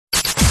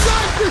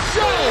the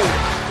show.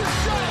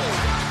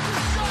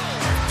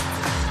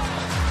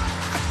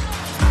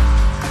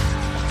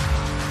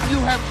 You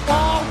have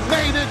all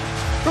made it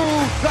to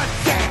the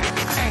dance.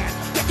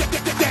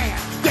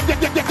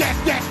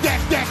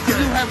 You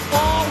have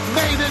all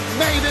made it.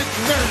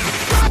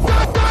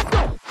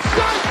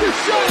 Start the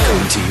show.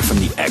 Coming to you from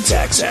the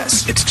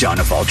X-Axis, it's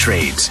John of All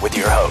Trades with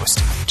your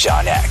host,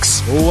 John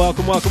X.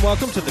 Welcome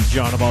to the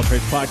John of All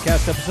Trades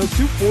podcast, episode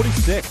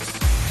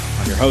 246.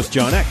 I'm your host,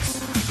 John X.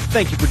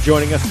 Thank you for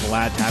joining us.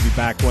 Glad to have you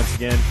back once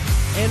again.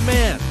 And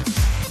man,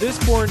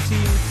 this quarantine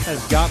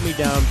has got me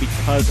down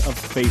because of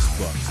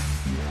Facebook.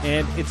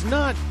 And it's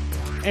not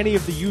any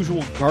of the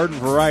usual garden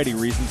variety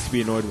reasons to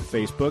be annoyed with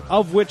Facebook,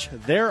 of which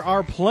there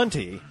are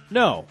plenty.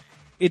 No,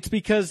 it's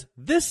because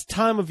this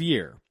time of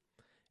year,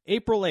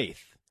 April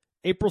 8th,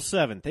 April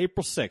 7th,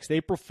 April 6th,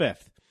 April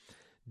 5th,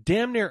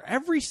 damn near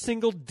every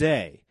single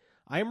day,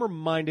 I am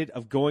reminded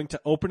of going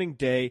to opening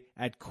day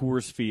at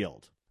Coors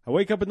Field. I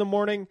wake up in the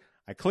morning,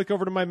 I click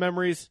over to my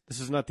memories.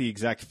 This is not the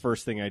exact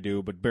first thing I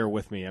do, but bear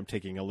with me. I'm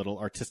taking a little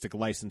artistic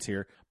license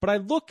here. But I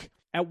look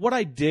at what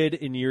I did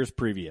in years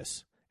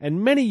previous.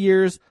 And many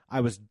years,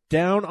 I was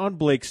down on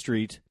Blake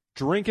Street,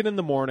 drinking in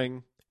the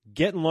morning,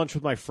 getting lunch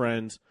with my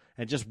friends,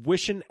 and just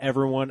wishing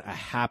everyone a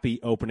happy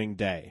opening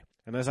day.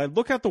 And as I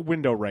look out the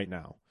window right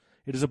now,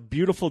 it is a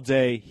beautiful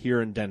day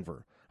here in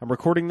Denver. I'm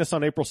recording this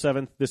on April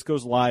 7th. This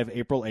goes live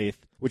April 8th,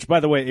 which, by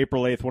the way,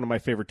 April 8th, one of my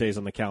favorite days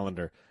on the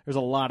calendar. There's a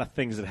lot of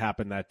things that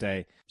happen that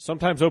day.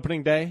 Sometimes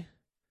opening day,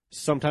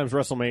 sometimes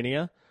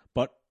WrestleMania,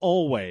 but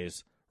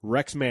always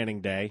Rex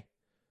Manning Day.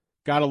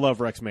 Gotta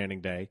love Rex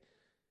Manning Day.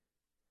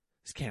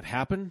 This can't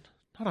happen.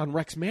 Not on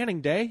Rex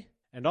Manning Day.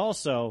 And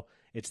also,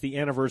 it's the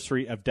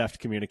anniversary of Deft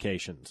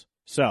Communications.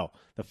 So,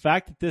 the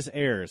fact that this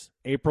airs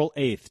April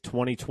 8th,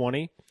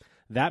 2020,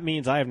 that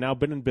means I have now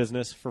been in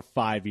business for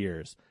 5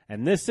 years.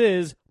 And this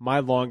is my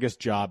longest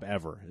job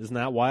ever. Isn't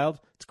that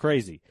wild? It's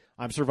crazy.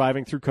 I'm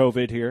surviving through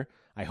COVID here.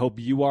 I hope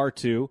you are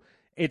too.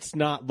 It's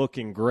not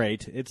looking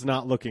great. It's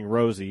not looking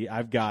rosy.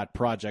 I've got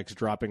projects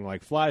dropping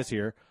like flies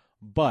here.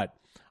 But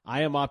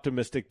I am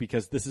optimistic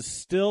because this is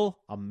still,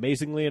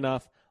 amazingly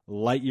enough,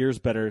 light years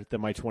better than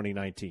my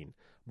 2019.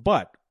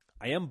 But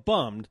I am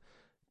bummed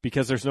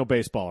because there's no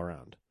baseball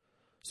around.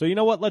 So you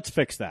know what? Let's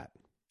fix that.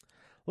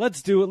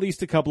 Let's do at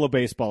least a couple of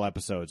baseball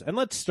episodes. And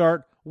let's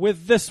start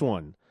with this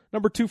one.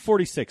 Number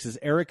 246 is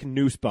Eric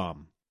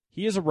Nusbaum.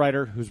 He is a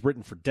writer who's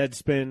written for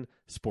Deadspin,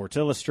 Sports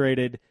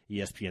Illustrated,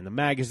 ESPN The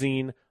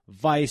Magazine,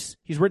 Vice.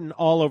 He's written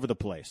all over the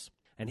place.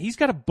 And he's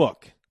got a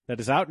book that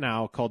is out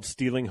now called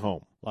Stealing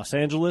Home: Los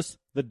Angeles,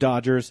 the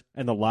Dodgers,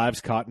 and the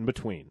Lives Caught in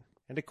Between.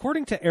 And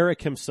according to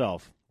Eric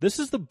himself, this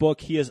is the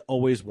book he has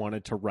always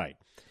wanted to write.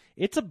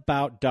 It's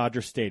about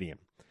Dodger Stadium,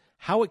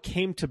 how it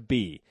came to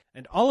be,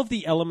 and all of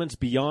the elements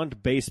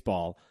beyond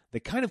baseball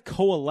that kind of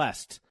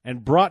coalesced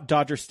and brought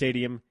Dodger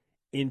Stadium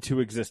into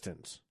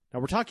existence.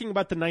 Now, we're talking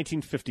about the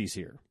 1950s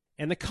here.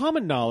 And the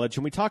common knowledge,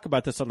 and we talk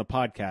about this on the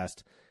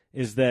podcast,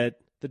 is that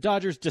the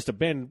Dodgers just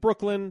abandoned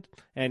Brooklyn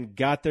and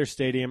got their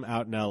stadium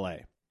out in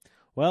L.A.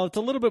 Well, it's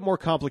a little bit more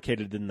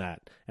complicated than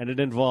that, and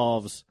it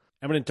involves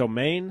eminent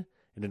domain,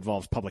 it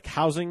involves public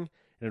housing,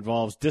 it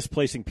involves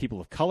displacing people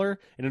of color,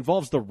 it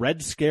involves the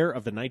Red Scare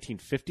of the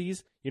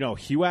 1950s,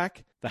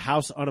 HUAC, the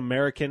House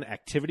Un-American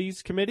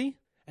Activities Committee,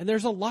 and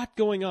there's a lot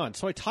going on.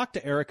 So I talked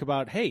to Eric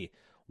about, hey,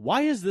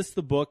 why is this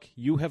the book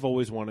you have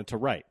always wanted to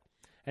write?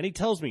 And he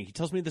tells me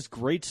this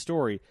great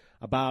story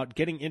about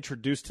getting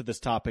introduced to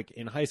this topic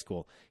in high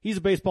school. He's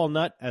a baseball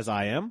nut, as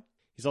I am.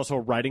 He's also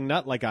a writing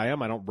nut like I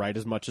am. I don't write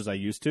as much as I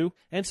used to.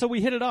 And so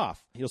we hit it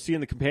off. You'll see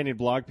in the companion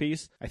blog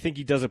piece, I think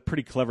he does a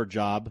pretty clever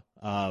job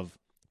of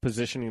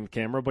positioning the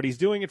camera, but he's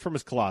doing it from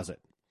his closet.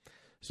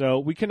 So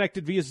we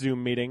connected via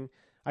Zoom meeting.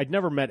 I'd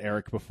never met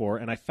Eric before,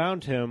 and I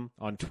found him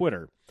on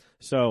Twitter.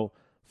 So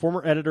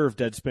former editor of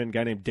Deadspin, a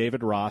guy named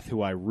David Roth,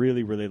 who I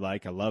really, really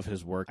like. I love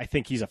his work. I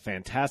think he's a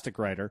fantastic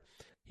writer.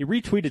 He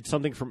retweeted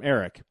something from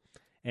Eric,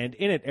 and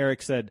in it,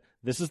 Eric said,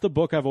 "This is the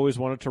book I've always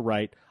wanted to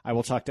write. I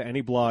will talk to any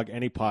blog,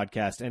 any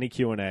podcast, any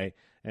Q&A."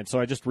 And so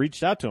I just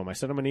reached out to him. I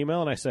sent him an email,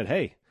 and I said,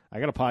 hey, I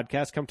got a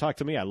podcast. Come talk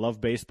to me. I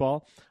love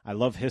baseball. I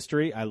love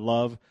history. I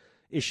love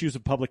issues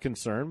of public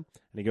concern.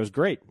 And he goes,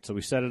 great. So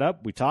we set it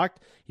up. We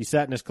talked. He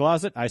sat in his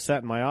closet. I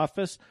sat in my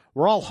office.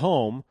 We're all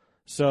home,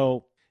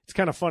 so it's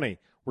kind of funny.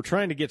 We're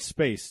trying to get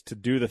space to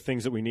do the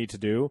things that we need to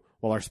do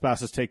while our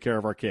spouses take care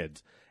of our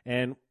kids.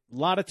 And a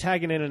lot of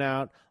tagging in and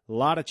out, a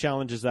lot of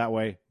challenges that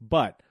way,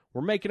 but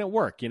we're making it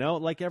work,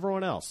 like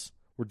everyone else.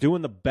 We're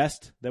doing the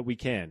best that we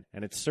can,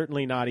 and it's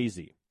certainly not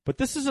easy. But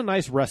this is a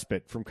nice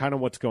respite from kind of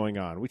what's going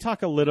on. We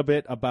talk a little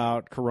bit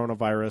about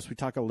coronavirus. We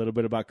talk a little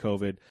bit about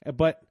COVID.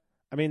 But,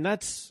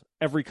 that's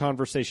every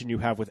conversation you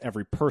have with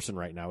every person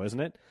right now, isn't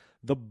it?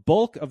 The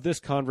bulk of this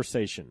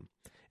conversation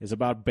is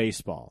about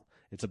baseball.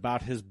 It's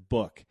about his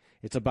book.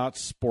 It's about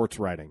sports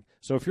writing.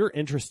 So if you're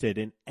interested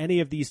in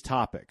any of these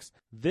topics,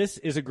 this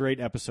is a great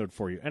episode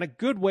for you and a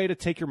good way to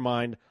take your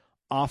mind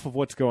off of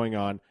what's going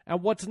on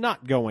and what's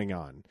not going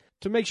on.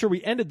 To make sure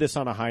we ended this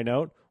on a high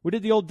note, we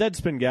did the old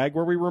Deadspin gag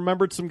where we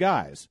remembered some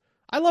guys.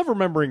 I love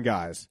remembering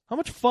guys. How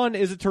much fun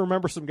is it to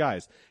remember some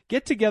guys?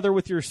 Get together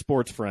with your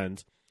sports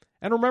friends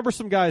and remember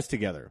some guys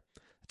together.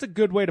 It's a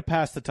good way to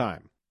pass the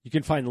time. You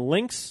can find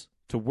links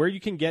to where you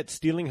can get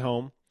Stealing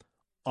Home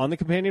on the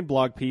companion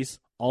blog piece,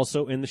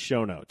 also in the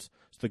show notes.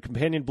 So the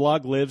companion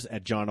blog lives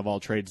at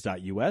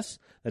jonofalltrades.us.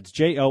 That's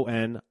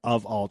JON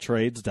of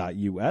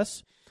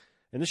alltrades.us.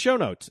 In the show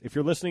notes, if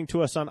you're listening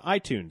to us on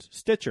iTunes,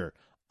 Stitcher,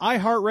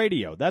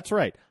 iHeartRadio, that's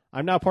right.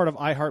 I'm now part of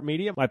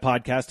iHeartMedia. My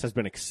podcast has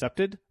been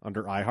accepted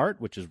under iHeart,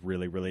 which is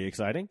really, really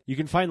exciting. You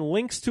can find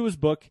links to his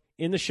book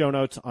in the show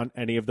notes on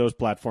any of those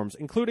platforms,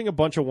 including a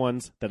bunch of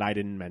ones that I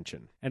didn't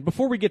mention. And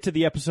before we get to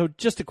the episode,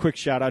 just a quick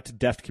shout out to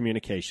Deft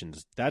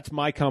Communications. That's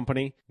my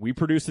company. We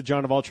produce the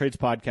John of All Trades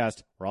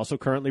podcast. We're also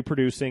currently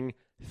producing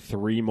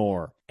 3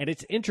 more. And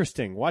it's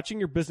interesting watching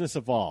your business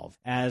evolve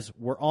as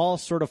we're all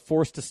sort of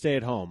forced to stay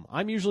at home.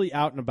 I'm usually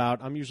out and about.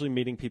 I'm usually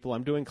meeting people.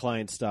 I'm doing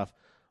client stuff.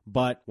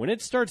 But when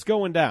it starts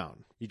going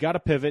down, you got to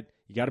pivot,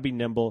 you got to be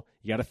nimble,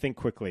 you got to think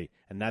quickly,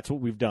 and that's what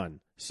we've done.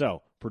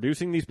 So,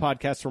 producing these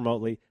podcasts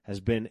remotely has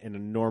been an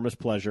enormous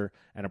pleasure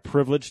and a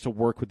privilege to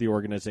work with the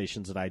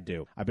organizations that I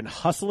do. I've been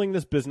hustling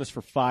this business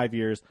for 5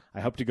 years.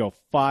 I hope to go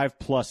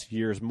 5+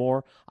 years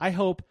more. I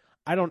hope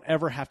I don't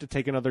ever have to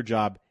take another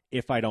job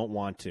if I don't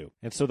want to.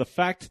 And so the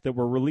fact that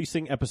we're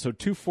releasing episode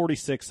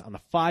 246 on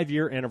the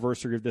 5-year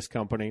anniversary of this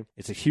company,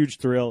 it's a huge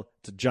thrill.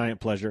 It's a giant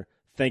pleasure.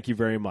 Thank you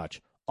very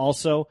much.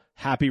 Also,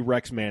 happy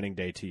Rex Manning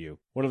Day to you.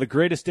 One of the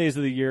greatest days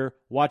of the year.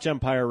 Watch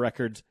Empire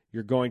Records.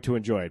 You're going to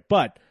enjoy it.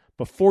 But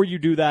before you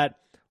do that,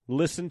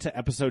 listen to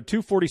episode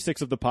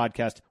 246 of the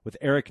podcast with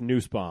Eric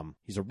Nusbaum.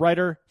 He's a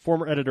writer,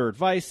 former editor at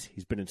Vice.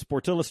 He's been in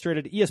Sports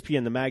Illustrated,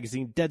 ESPN The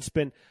Magazine,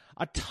 Deadspin,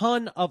 a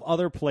ton of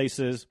other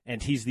places,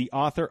 and he's the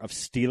author of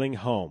Stealing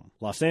Home,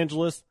 Los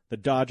Angeles, the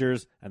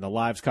Dodgers, and the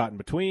Lives Caught in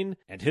Between.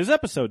 And his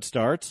episode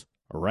starts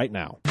right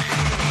now.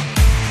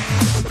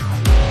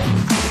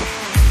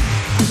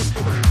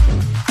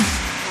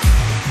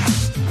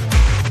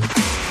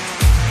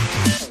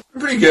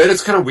 Pretty good.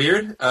 It's kind of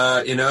weird.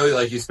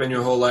 Like you spend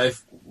your whole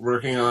life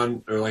working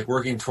on or like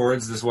working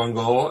towards this one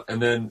goal,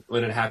 and then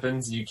when it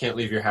happens, you can't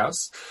leave your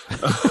house.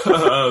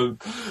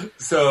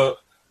 So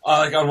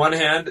on one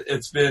hand,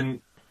 it's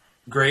been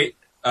great.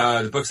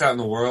 The book's out in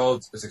the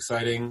world. It's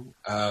exciting.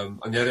 On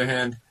the other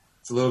hand,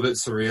 it's a little bit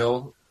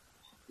surreal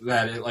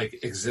that it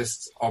like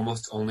exists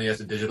almost only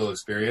as a digital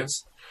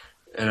experience.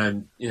 And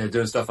I'm,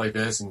 doing stuff like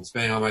this and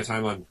spending all my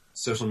time on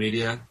social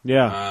media.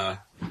 Yeah.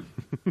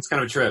 It's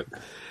kind of a trip.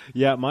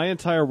 Yeah, my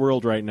entire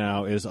world right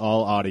now is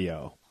all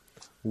audio,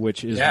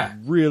 which is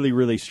really,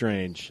 really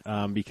strange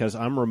because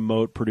I'm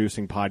remote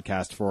producing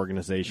podcasts for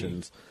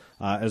organizations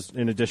as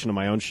in addition to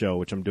my own show,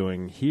 which I'm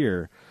doing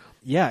here.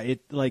 Yeah,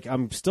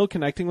 I'm still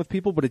connecting with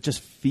people, but it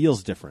just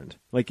feels different.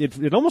 Like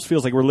it almost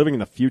feels like we're living in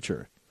the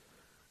future.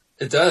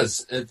 It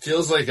does. It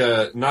feels like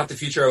not the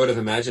future I would have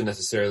imagined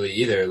necessarily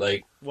either.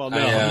 Like, well,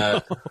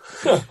 no.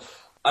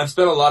 I've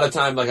spent a lot of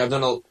time. Like, I've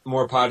done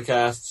more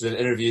podcasts and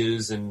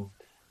interviews, and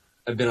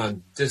I've been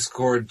on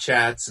Discord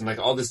chats and like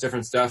all this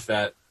different stuff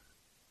that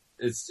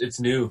it's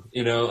new.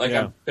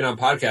 I've been on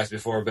podcasts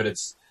before, but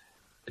it's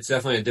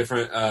definitely a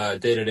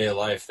different day-to-day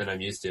life than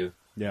I'm used to.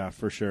 Yeah,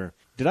 for sure.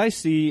 Did I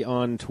see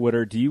on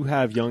Twitter? Do you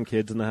have young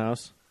kids in the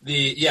house?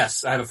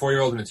 Yes, I have a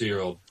 4-year-old and a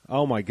 2-year-old.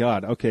 Oh my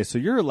God. Okay, so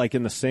you're like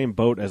in the same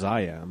boat as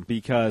I am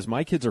because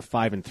my kids are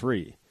 5 and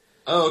 3.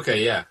 Oh,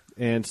 okay, yeah.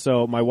 And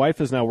so my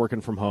wife is now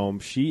working from home.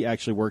 She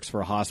actually works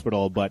for a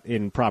hospital, but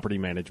in property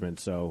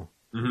management. So,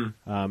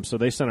 so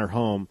they sent her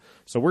home.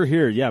 So we're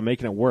here,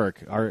 making it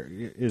work.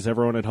 Is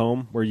everyone at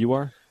home where you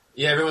are?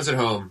 Yeah, everyone's at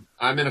home.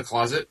 I'm in a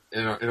closet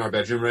in our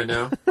bedroom right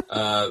now,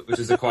 which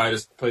is the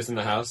quietest place in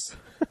the house.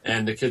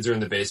 And the kids are in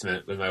the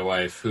basement with my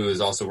wife, who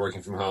is also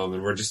working from home.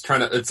 And we're just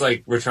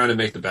we're trying to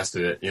make the best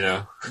of it,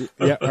 Yeah.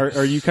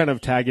 Are you kind of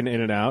tagging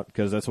in and out?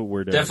 Because that's what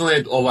we're doing.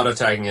 Definitely a lot of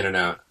tagging in and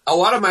out. A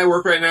lot of my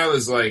work right now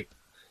is like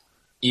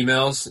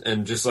emails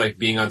and just like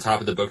being on top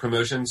of the book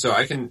promotion. So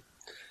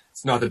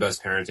it's not the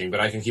best parenting, but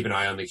I can keep an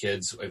eye on the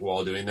kids like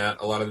while doing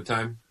that a lot of the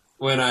time.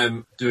 When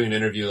I'm doing an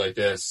interview like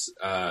this,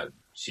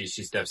 she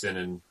steps in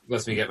and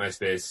lets me get my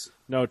space.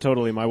 No,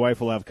 totally. My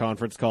wife will have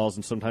conference calls,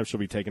 and sometimes she'll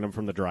be taking them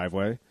from the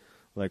driveway,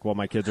 like while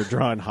my kids are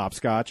drawing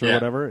hopscotch or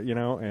whatever,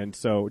 And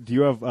so, do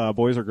you have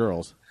boys or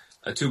girls?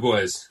 2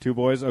 boys. 2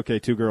 boys? Okay,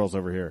 2 girls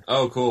over here.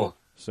 Oh, cool.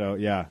 So,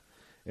 yeah,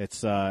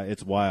 it's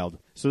wild.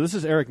 So this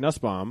is Eric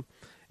Nusbaum,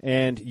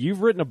 and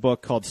you've written a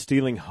book called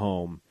Stealing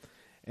Home.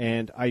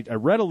 And I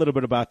read a little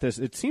bit about this.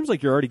 It seems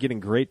like you're already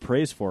getting great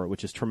praise for it,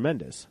 which is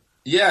tremendous.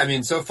 Yeah, I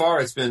mean, so far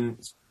it's been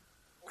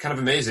kind of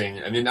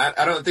amazing. I mean,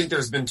 I don't think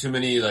there's been too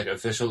many like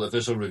official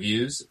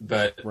reviews,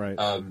 but right.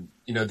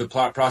 The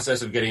plot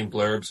process of getting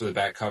blurbs for the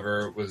back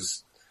cover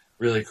was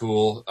really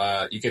cool.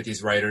 You get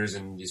these writers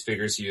and these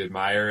figures you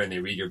admire, and they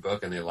read your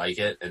book and they like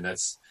it, and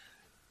that's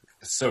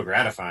so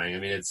gratifying. I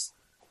mean, it's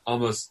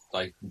almost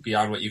like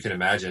beyond what you can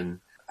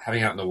imagine.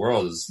 Having out in the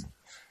world it's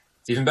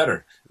even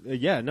better.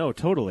 Yeah, no,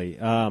 totally.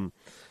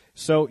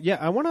 So yeah,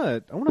 I want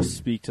to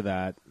speak to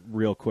that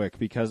real quick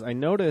because I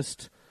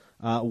noticed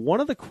One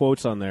of the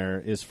quotes on there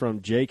is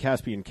from J.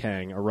 Caspian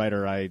Kang, a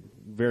writer I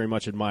very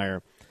much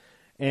admire.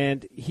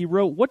 And he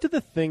wrote, "What do the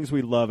things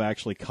we love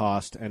actually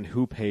cost, and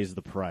who pays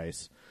the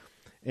price?"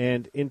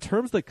 And in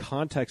terms of the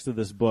context of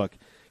this book,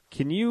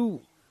 can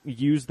you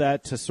use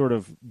that to sort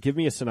of give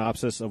me a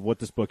synopsis of what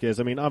this book is?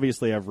 I mean,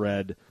 obviously I've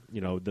read,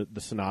 the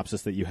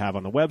synopsis that you have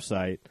on the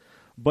website,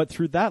 but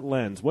through that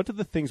lens, what do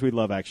the things we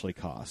love actually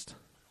cost?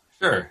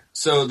 Sure.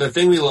 So the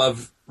thing we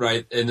love,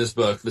 right, in this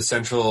book, the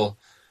central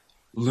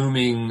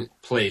looming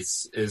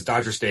place is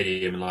Dodger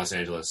Stadium in Los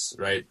Angeles,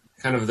 right?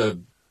 Kind of the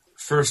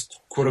first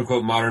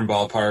quote-unquote modern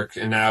ballpark,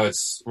 and now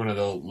it's one of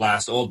the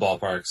last old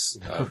ballparks,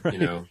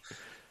 Right.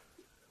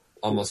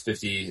 Almost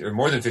 50 or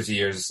more than 50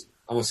 years,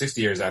 almost 60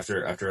 years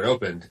after it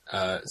opened.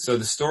 So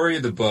the story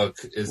of the book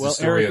is the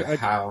story Eric, of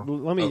how...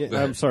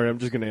 I'm sorry, I'm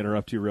just going to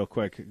interrupt you real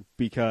quick,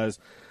 because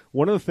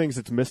one of the things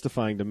that's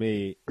mystifying to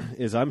me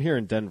is I'm here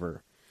in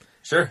Denver.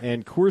 Sure.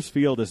 And Coors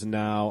Field is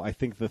now, I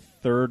think, the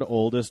third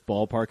oldest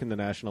ballpark in the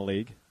National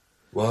League.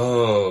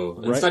 Whoa.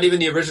 Right. It's not even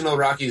the original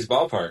Rockies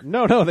ballpark.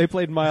 No, they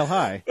played Mile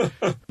High.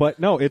 But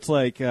no, it's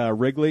like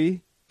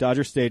Wrigley,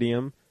 Dodger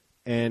Stadium,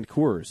 and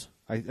Coors.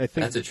 I think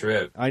That's a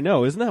trip. I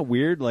know. Isn't that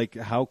weird, like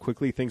how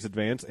quickly things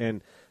advance?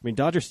 And, I mean,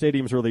 Dodger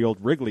Stadium's really old.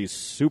 Wrigley's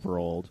super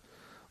old.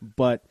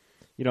 But,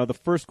 the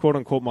first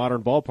quote-unquote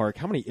modern ballpark,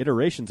 how many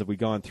iterations have we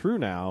gone through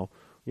now?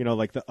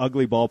 Like the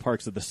ugly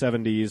ballparks of the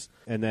 70s,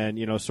 and then,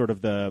 sort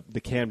of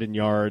the Camden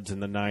Yards in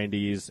the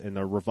 90s, and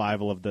the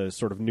revival of the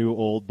sort of new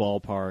old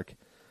ballpark.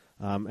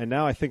 And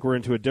now I think we're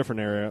into a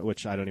different era,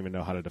 which I don't even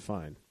know how to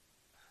define.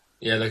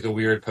 Yeah, like a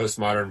weird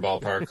postmodern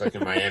ballpark, like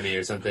in Miami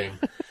or something.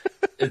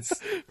 It's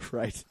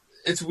right.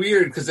 It's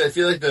weird because I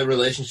feel like the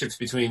relationships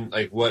between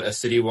like what a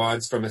city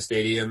wants from a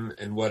stadium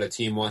and what a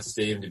team wants a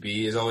stadium to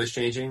be is always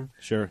changing.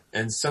 Sure.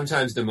 And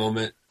sometimes the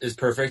moment is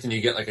perfect, and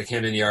you get like a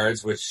Camden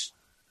Yards, which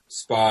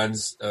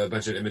spawns a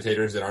bunch of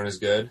imitators that aren't as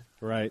good.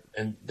 Right.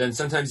 And then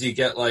sometimes you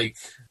get like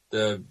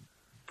the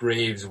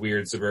Braves'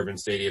 weird suburban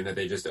stadium that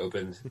they just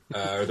opened,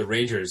 or the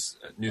Rangers'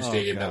 new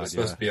stadium that was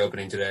supposed to be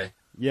opening today.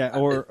 Yeah,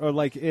 or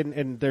like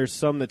and there's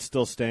some that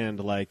still stand,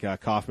 like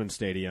Kauffman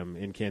Stadium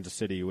in Kansas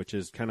City, which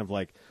is kind of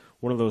like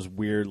one of those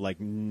weird like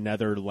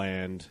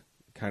Netherland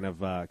kind of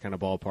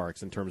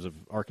ballparks in terms of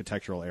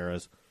architectural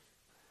eras.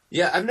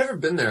 Yeah, I've never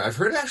been there. I've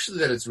heard actually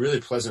that it's really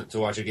pleasant to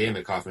watch a game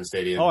at Kauffman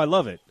Stadium. Oh, I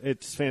love it.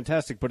 It's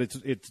fantastic, but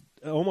it's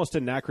almost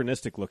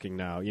anachronistic looking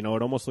now. It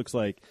almost looks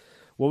like,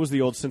 what was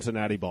the old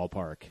Cincinnati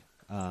ballpark?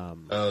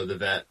 The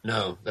Vet.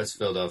 No, that's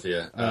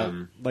Philadelphia.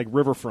 Like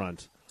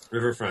Riverfront.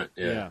 Riverfront,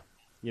 yeah.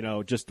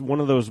 Just one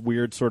of those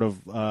weird sort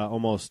of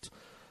almost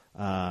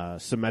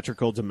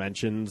symmetrical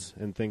dimensions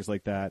and things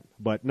like that.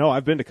 But no,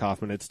 I've been to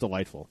Kauffman. It's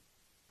delightful.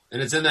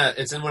 And it's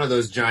in one of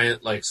those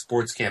giant like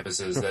sports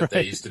campuses that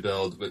they used to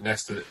build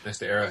next to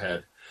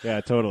Arrowhead.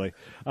 Yeah, totally.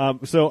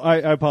 So I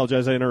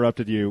apologize, I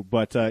interrupted you,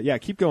 but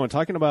keep going.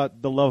 Talking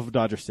about the love of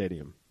Dodger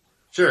Stadium.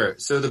 Sure.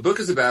 So the book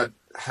is about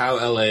how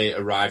LA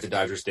arrived at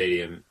Dodger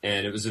Stadium,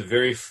 and it was a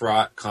very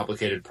fraught,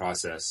 complicated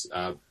process.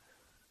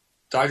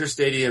 Dodger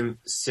Stadium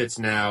sits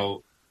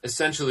now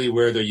essentially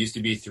where there used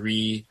to be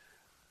three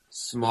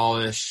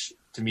smallish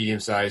to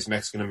medium-sized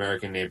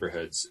Mexican-American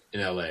neighborhoods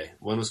in LA.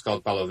 One was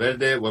called Palo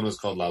Verde, one was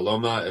called La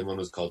Loma, and one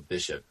was called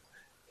Bishop.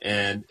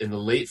 And in the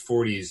late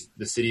 40s,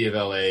 the city of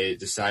LA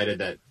decided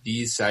that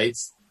these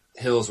sites,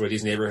 hills where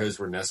these neighborhoods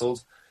were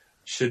nestled,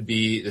 should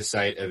be the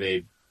site of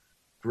a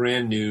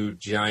brand new,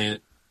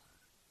 giant,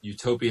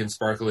 utopian,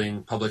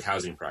 sparkling public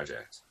housing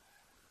project.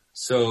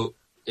 So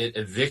it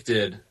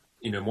evicted,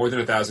 more than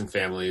 1,000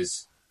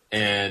 families,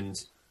 and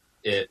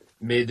it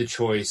made the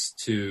choice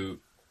to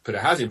put a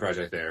housing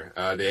project there.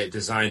 They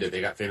designed it.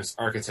 They got famous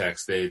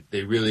architects. They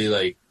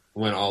really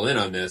went all in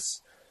on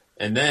this.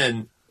 And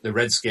then the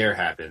Red Scare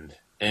happened,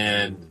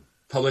 and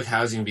public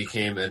housing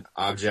became an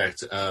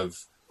object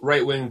of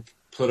right-wing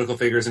political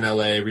figures in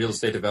LA, real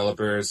estate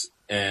developers,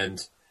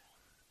 and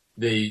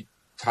they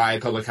tie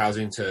public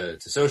housing to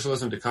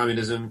socialism, to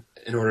communism,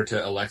 in order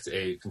to elect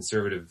a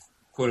conservative,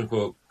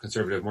 quote-unquote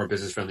conservative, more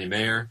business-friendly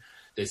mayor.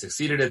 They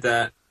succeeded at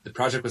that. The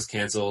project was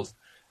canceled.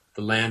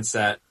 The land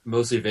sat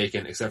mostly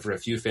vacant except for a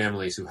few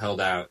families who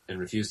held out and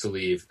refused to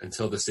leave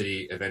until the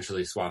city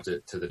eventually swapped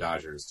it to the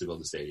Dodgers to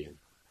build the stadium.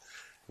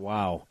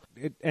 Wow.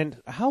 And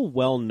how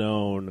well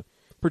known,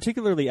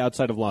 particularly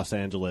outside of Los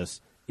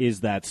Angeles, is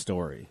that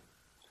story?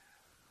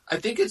 I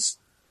think it's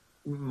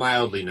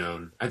mildly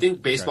known. I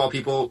think baseball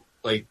people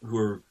who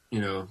are,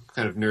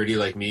 kind of nerdy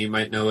like me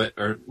might know it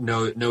or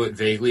know it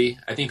vaguely.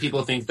 I think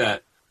people think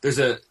that there's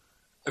a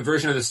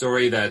version of the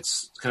story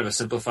that's kind of a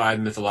simplified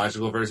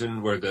mythological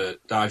version where the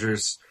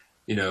Dodgers,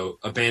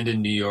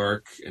 abandon New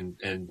York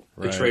and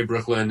betray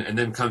Brooklyn and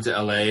then come to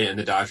LA, and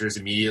the Dodgers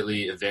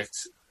immediately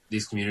evict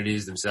these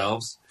communities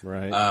themselves.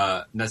 Right.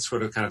 And that's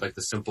sort of kind of like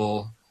the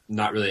simple,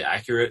 not really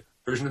accurate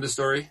version of the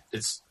story.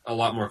 It's a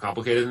lot more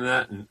complicated than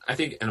that. And I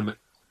think in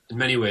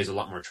many ways a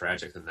lot more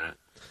tragic than that.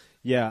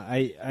 Yeah,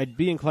 I'd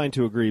be inclined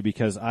to agree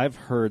because I've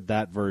heard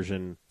that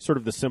version, sort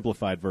of the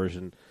simplified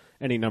version,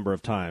 any number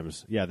of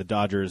times. Yeah, the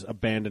Dodgers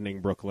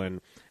abandoning Brooklyn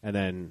and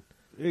then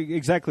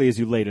exactly as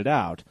you laid it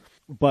out.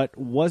 But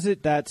was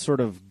it that sort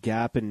of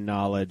gap in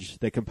knowledge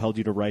that compelled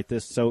you to write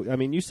this? So, I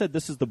mean, you said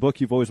this is the book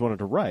you've always wanted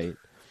to write.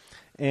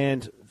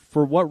 And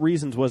for what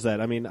reasons was that?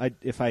 I mean,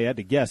 if I had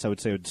to guess, I would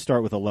say it would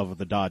start with a love of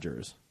the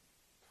Dodgers.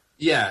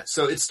 Yeah,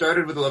 so it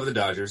started with a love of the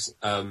Dodgers.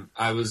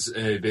 I was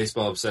a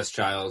baseball-obsessed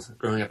child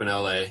growing up in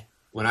L.A.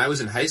 When I was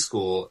in high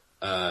school,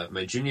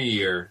 my junior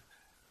year,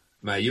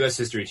 my U.S.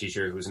 history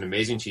teacher, who was an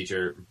amazing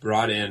teacher,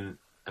 brought in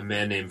a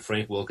man named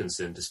Frank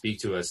Wilkinson to speak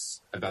to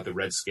us about the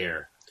Red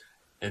Scare.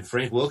 And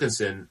Frank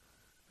Wilkinson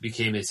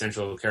became a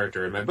central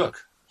character in my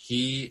book.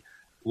 He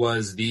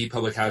was the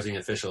public housing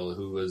official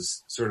who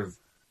was sort of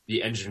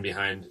the engine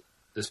behind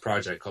this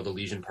project called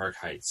Elysian Park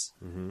Heights.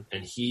 Mm-hmm.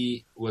 And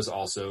he was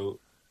also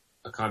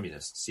a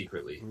communist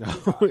secretly.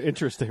 Oh,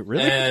 interesting.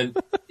 Really? And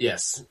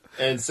yes.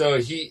 And so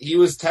he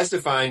was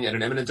testifying at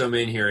an eminent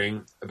domain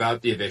hearing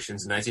about the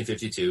evictions in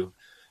 1952.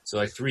 So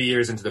like 3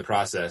 years into the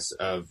process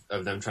of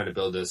them trying to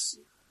build this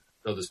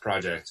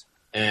project.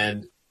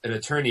 And an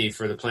attorney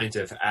for the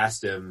plaintiff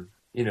asked him,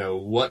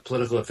 what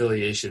political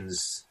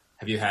affiliations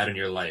have you had in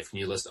your life? Can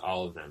you list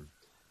all of them?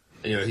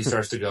 And, he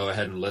starts to go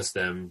ahead and list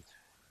them,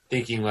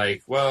 thinking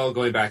like, well,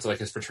 going back to like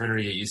his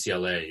fraternity at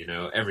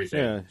UCLA, everything.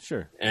 Yeah,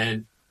 sure.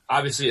 And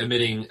obviously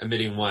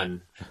omitting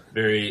one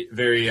very,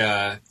 very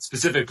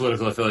specific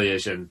political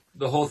affiliation.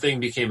 The whole thing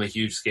became a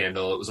huge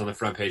scandal. It was on the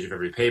front page of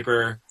every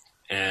paper,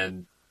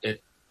 and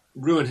it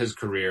ruined his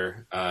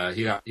career.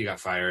 He got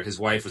fired. His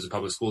wife was a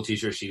public school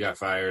teacher. She got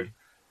fired.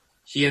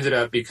 He ended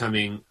up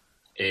becoming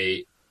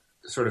a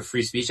sort of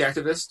free speech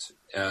activist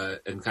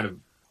and kind of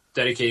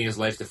dedicating his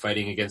life to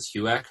fighting against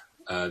HUAC,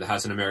 the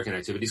House Un-American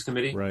Activities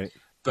Committee. Right.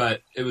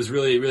 But it was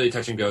really, really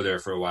touch and go there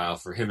for a while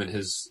for him and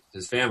his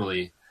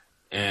family.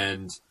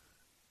 And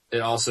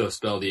it also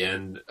spelled the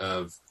end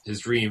of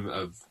his dream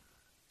of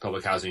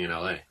public housing in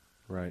LA.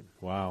 Right.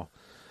 Wow.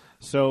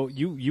 So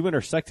you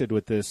intersected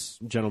with this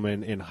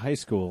gentleman in high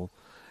school.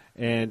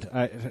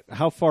 And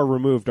how far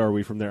removed are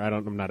we from there?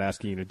 I'm not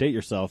asking you to date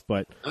yourself,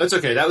 but that's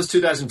okay. That was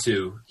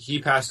 2002. He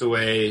passed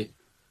away,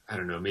 I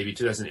don't know, maybe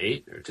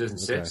 2008 or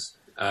 2006.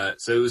 Okay.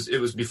 So it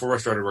was before I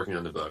started working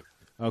on the book.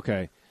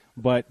 Okay.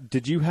 But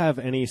did you have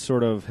any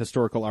sort of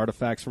historical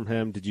artifacts from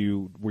him?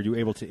 Were you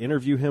able to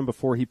interview him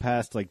before he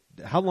passed? Like,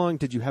 how long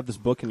did you have this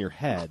book in your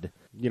head,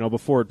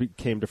 before it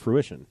came to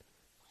fruition?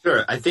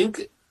 Sure. I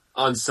think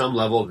on some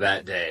level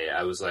that day,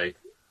 I was like,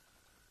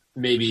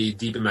 maybe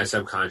deep in my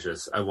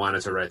subconscious, I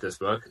wanted to write this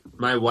book.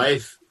 My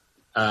wife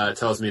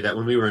tells me that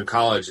when we were in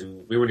college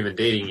and we weren't even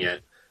dating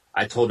yet,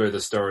 I told her the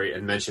story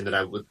and mentioned that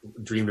I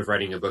dreamed of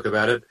writing a book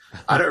about it.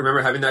 I don't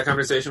remember having that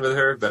conversation with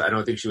her, but I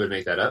don't think she would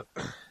make that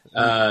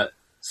up.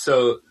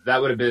 So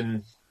that would have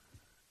been,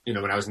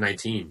 when I was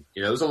 19.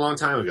 It was a long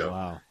time ago.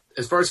 Wow.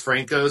 As far as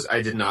Frank goes,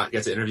 I did not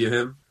get to interview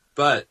him,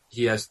 but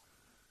he has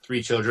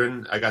 3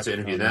 children. I got to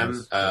interview them.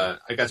 Nice.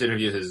 I got to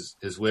interview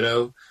his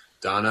widow,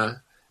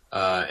 Donna.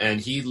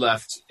 And he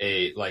left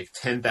a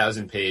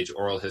 10,000 page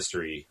oral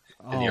history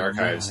in the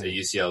archives at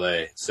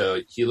UCLA.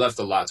 So he left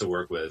a lot to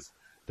work with.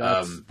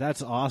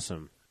 That's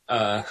awesome.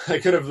 I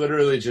could have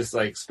literally just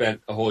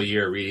spent a whole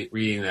year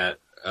reading that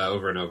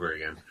over and over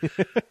again.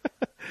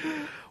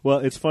 Well,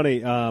 it's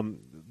funny,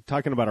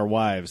 talking about our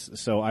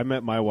wives. So I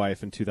met my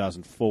wife in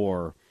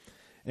 2004,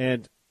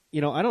 and,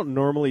 I don't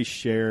normally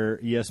share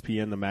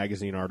ESPN, the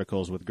magazine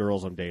articles with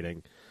girls I'm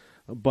dating,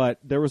 but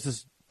there was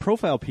this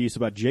profile piece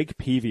about Jake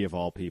Peavy, of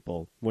all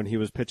people, when he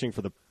was pitching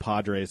for the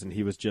Padres, and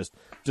he was just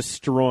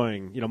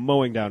destroying,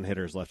 mowing down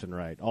hitters left and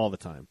right all the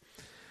time.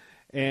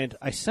 And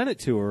I sent it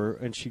to her,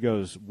 and she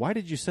goes, "Why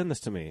did you send this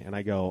to me?" And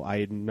I go,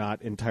 "I'm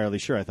not entirely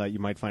sure. I thought you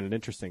might find it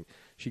interesting."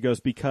 She goes,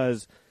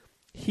 "Because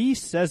he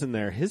says in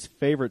there his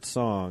favorite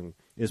song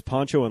is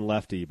Poncho and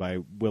Lefty by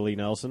Willie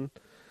Nelson,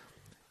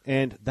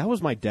 and that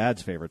was my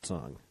dad's favorite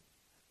song."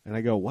 And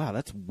I go, "Wow,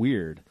 that's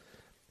weird."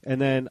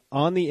 And then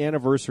on the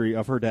anniversary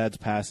of her dad's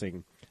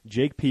passing,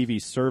 Jake Peavy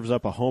serves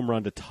up a home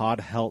run to Todd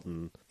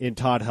Helton in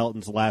Todd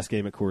Helton's last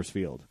game at Coors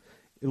Field.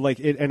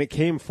 And it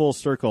came full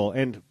circle,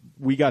 and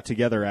we got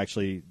together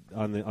actually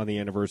on the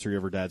anniversary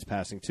of her dad's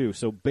passing too.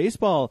 So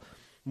baseball,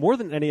 more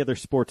than any other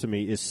sport to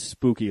me, is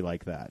spooky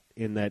like that,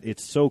 in that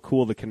it's so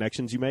cool the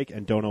connections you make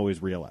and don't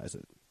always realize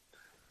it.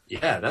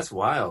 Yeah, that's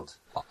wild.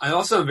 I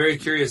also am very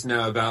curious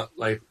now about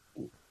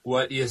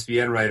what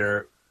ESPN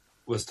writer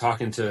was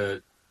talking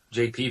to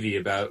Jake Peavy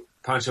about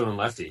Poncho and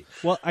Lefty.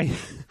 Well, I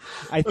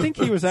think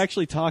he was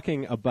actually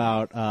talking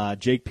about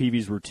Jake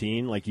Peavy's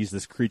routine, like he's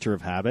this creature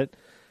of habit.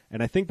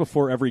 And I think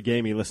before every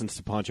game he listens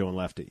to Poncho and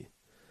Lefty.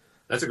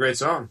 That's a great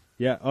song.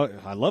 Yeah,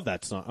 I love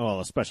that song. Well,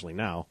 especially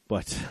now.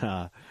 But,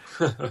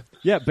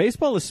 yeah,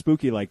 baseball is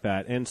spooky like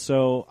that. And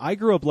so I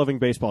grew up loving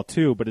baseball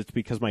too, but it's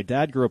because my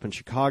dad grew up in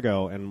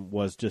Chicago and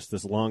was just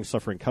this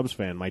long-suffering Cubs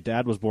fan. My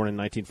dad was born in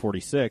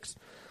 1946.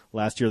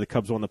 Last year the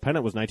Cubs won the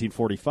pennant was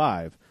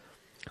 1945.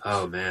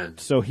 Oh, man.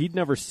 So he'd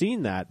never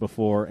seen that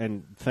before,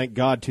 and thank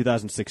God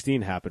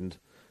 2016 happened.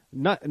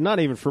 Not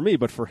even for me,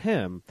 but for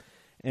him.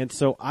 And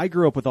so I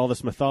grew up with all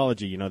this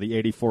mythology, the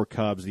 84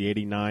 Cubs, the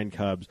 89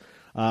 Cubs.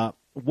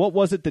 what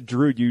was it that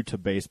drew you to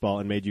baseball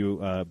and made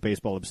you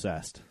baseball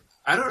obsessed?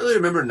 I don't really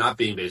remember not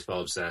being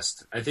baseball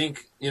obsessed. I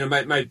think,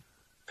 my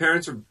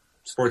parents were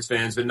sports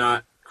fans, but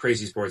not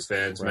crazy sports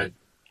fans. Right.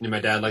 My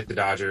dad liked the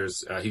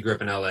Dodgers. He grew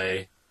up in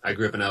L.A. I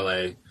grew up in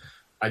L.A.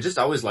 I just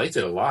always liked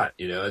it a lot,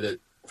 that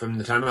from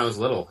the time I was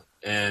little.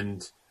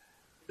 And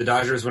the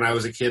Dodgers, when I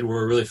was a kid,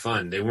 were really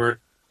fun. They weren't,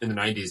 in the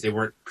 90s, they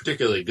weren't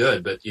particularly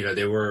good, but,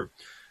 they were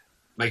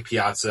Mike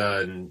Piazza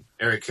and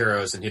Eric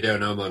Karros and Hideo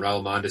Nomo and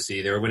Raul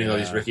Mondesi. They were winning all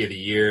these Rookie of the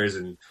Years,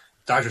 and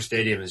Dodger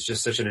Stadium is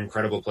just such an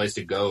incredible place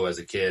to go as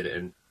a kid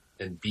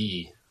and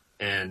be,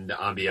 and the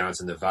ambiance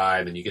and the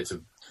vibe, and you get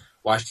to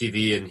watch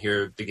TV and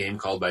hear the game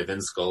called by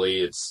Vin Scully.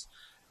 It's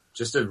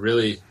just it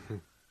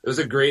was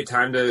a great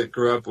time to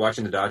grow up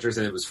watching the Dodgers,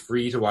 and it was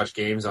free to watch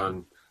games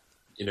on,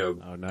 nice.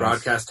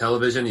 broadcast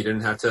television. You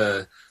didn't have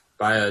to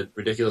buy a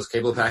ridiculous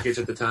cable package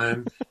at the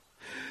time.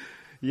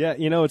 Yeah,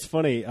 it's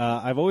funny.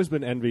 I've always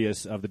been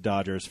envious of the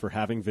Dodgers for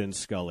having Vin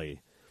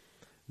Scully,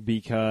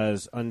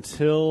 because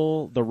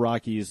until the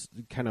Rockies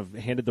kind of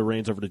handed the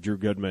reins over to Drew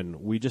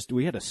Goodman, we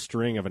had a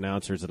string of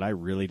announcers that I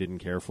really didn't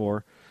care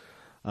for.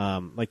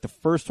 Like the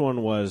first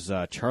one was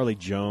Charlie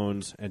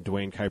Jones and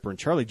Dwayne Kuiper, and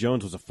Charlie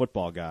Jones was a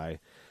football guy,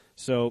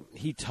 so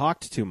he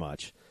talked too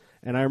much.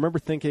 And I remember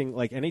thinking,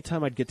 like,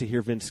 anytime I'd get to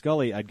hear Vin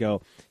Scully, I'd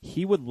go,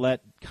 he would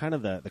let kind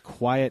of the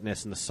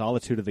quietness and the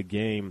solitude of the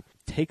game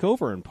take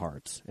over in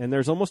parts. And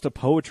there's almost a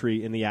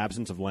poetry in the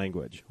absence of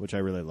language, which I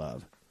really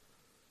love.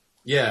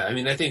 Yeah,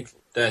 I think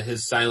that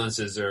his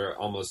silences are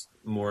almost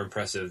more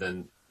impressive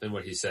than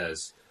what he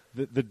says.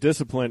 The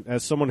discipline,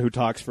 as someone who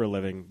talks for a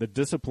living, the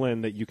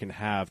discipline that you can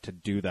have to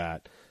do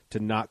that, to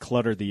not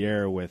clutter the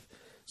air with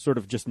sort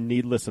of just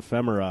needless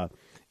ephemera,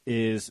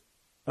 is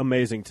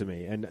amazing to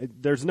me. And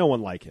there's no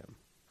one like him.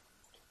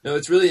 No,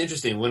 it's really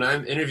interesting. When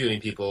I'm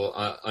interviewing people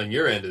on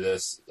your end of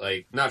this,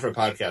 like not for a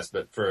podcast,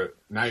 but for a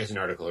magazine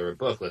article or a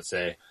book, let's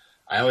say,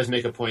 I always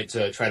make a point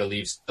to try to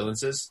leave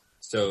silences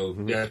so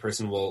the other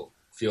person will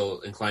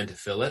feel inclined to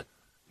fill it.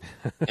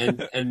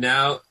 And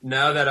now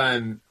that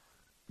I'm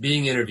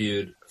being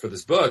interviewed for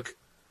this book,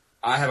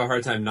 I have a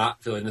hard time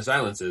not filling the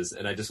silences,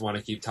 and I just want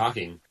to keep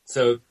talking.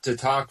 So to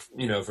talk, for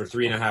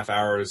 3.5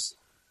 hours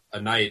a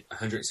night,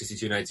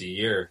 162 nights a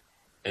year,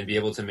 and be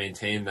able to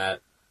maintain that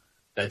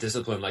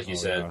discipline, like you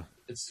said, yeah.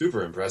 It's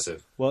super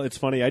impressive. Well, it's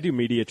funny. I do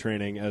media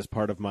training as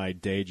part of my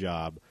day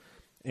job,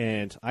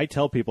 and I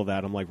tell people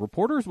that. I'm like,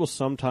 reporters will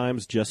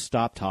sometimes just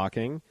stop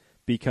talking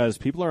because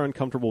people are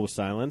uncomfortable with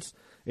silence.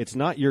 It's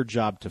not your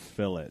job to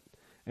fill it.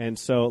 And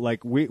so,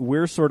 like,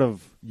 we're sort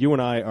of, you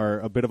and I are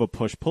a bit of a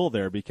push-pull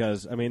there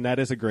because, that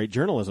is a great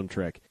journalism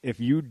trick. If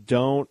you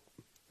don't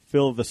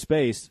fill the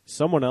space,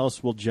 someone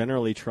else will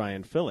generally try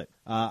and fill it.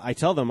 I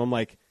tell them, I'm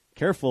like,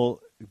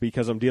 careful,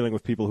 because I'm dealing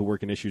with people who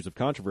work in issues of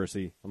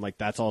controversy. I'm like,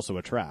 that's also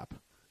a trap.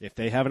 If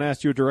they haven't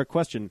asked you a direct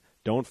question,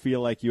 don't feel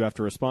like you have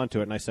to respond to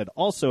it. And I said,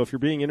 also, if you're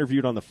being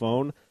interviewed on the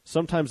phone,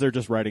 sometimes they're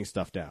just writing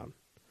stuff down.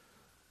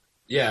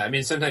 Yeah,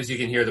 sometimes you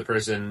can hear the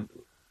person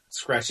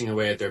scratching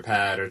away at their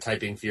pad or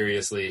typing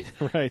furiously,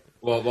 right?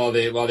 While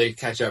they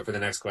catch up for the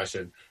next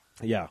question.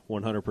 Yeah,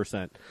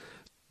 100%.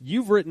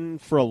 You've written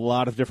for a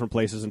lot of different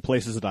places and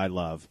places that I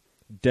love.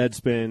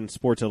 Deadspin,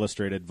 Sports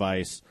Illustrated,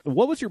 Vice.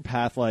 What was your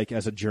path like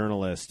as a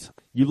journalist?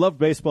 You loved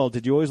baseball.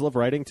 Did you always love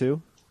writing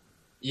too?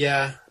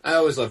 Yeah, I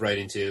always loved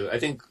writing too. I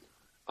think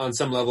on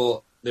some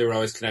level they were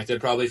always connected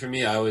probably for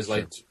me. I always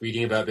liked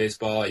reading about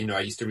baseball. I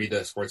used to read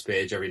the sports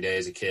page every day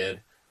as a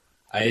kid.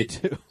 Me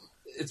too.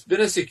 It's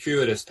been a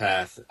circuitous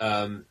path.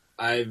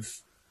 I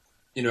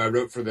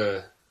wrote for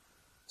the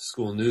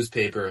school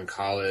newspaper in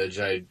college.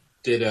 I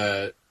did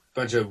a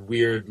bunch of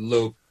weird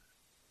low,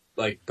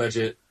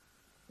 budget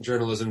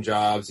journalism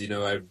jobs.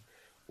 I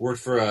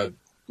worked for a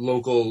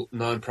local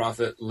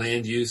nonprofit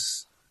land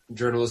use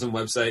journalism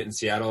website in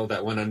Seattle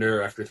that went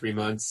under after 3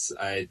 months.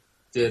 I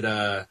did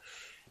a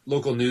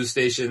local news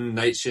station,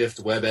 night shift,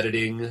 web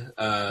editing,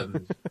 a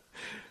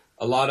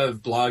lot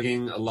of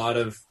blogging, a lot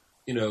of,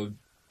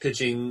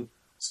 pitching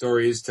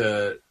stories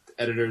to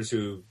editors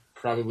who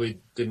probably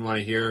didn't want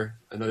to hear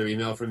another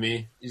email from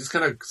me. You just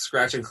kind of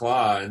scratch and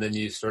claw, and then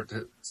you start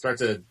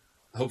to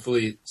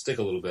hopefully stick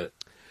a little bit.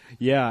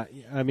 Yeah,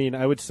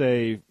 I would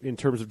say in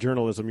terms of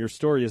journalism, your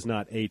story is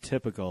not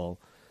atypical.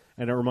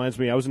 And it reminds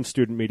me, I was in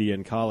student media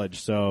in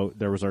college, so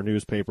there was our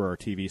newspaper, our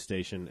TV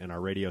station, and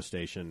our radio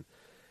station.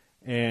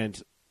 And,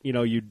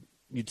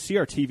 you'd see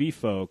our TV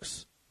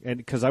folks, and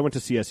because I went to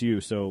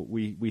CSU, so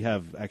we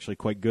have actually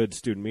quite good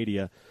student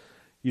media.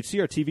 You'd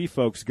see our TV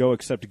folks go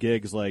accept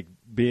gigs like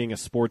being a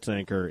sports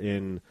anchor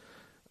in,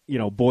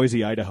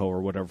 Boise, Idaho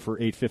or whatever for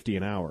 $8.50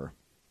 an hour.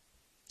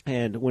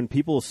 And when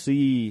people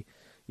see,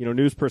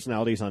 news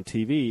personalities on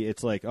TV,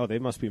 it's like, oh, they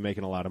must be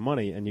making a lot of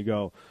money. And you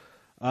go,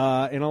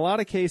 in a lot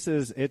of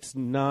cases, it's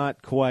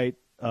not quite,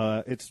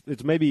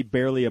 it's maybe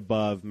barely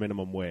above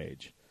minimum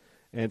wage.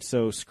 And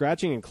so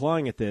scratching and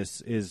clawing at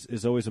this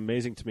is always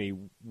amazing to me.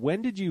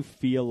 When did you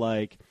feel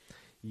like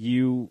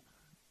you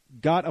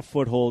got a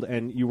foothold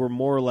and you were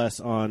more or less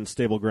on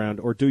stable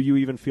ground, or do you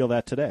even feel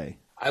that today?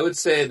 I would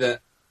say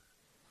that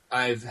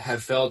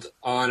have felt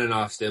on and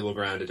off stable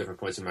ground at different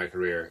points in my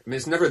career. I mean,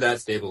 it's never that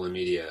stable in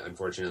media,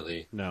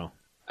 unfortunately. No.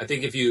 I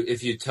think if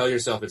you tell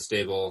yourself it's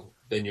stable,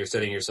 then you're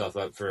setting yourself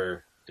up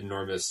for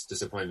enormous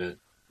disappointment.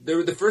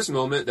 The first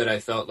moment that I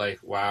felt like,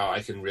 wow,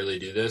 I can really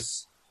do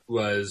this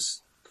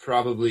was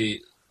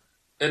probably,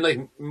 and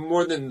like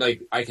more than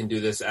like I can do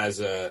this as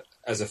a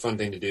fun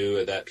thing to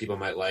do that people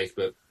might like,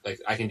 but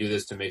like I can do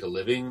this to make a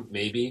living,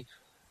 maybe,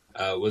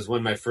 was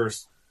when my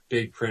first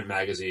big print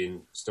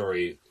magazine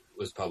story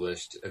was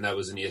published, and that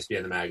was in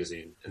ESPN the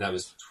magazine, and that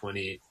was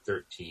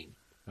 2013.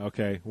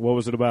 Okay, what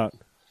was it about?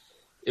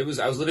 I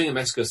was living in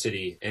Mexico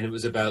City, and it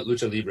was about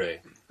lucha libre.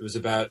 It was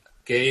about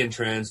gay and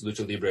trans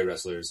lucha libre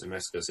wrestlers in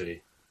Mexico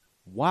City.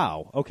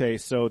 Wow. Okay,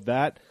 so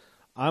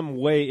I'm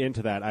way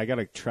into that. I got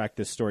to track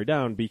this story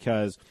down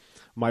because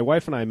my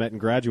wife and I met in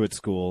graduate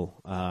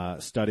school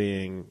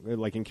studying,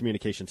 like in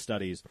communication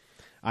studies.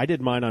 I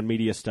did mine on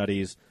media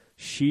studies.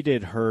 She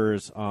did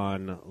hers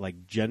on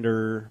like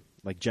gender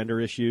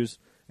issues.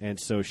 And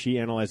so she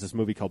analyzed this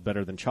movie called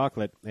Better Than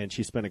Chocolate, and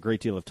she spent a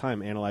great deal of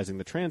time analyzing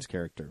the trans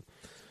character.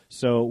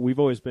 So we've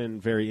always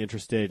been very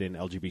interested in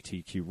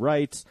LGBTQ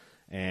rights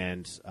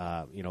and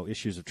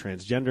issues of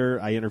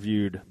transgender. I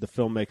interviewed the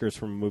filmmakers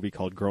from a movie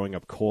called Growing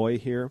Up Coy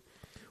here,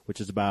 which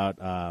is about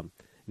an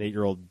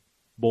 8-year-old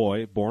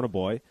boy, born a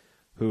boy,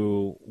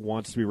 who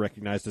wants to be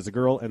recognized as a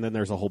girl, and then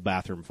there's a whole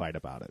bathroom fight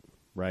about it,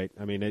 right?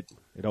 I mean, it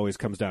always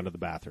comes down to the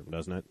bathroom,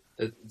 doesn't it?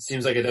 It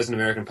seems like it does in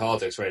American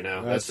politics right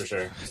now, that's for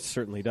sure. It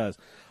certainly does.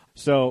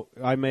 So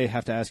I may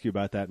have to ask you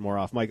about that more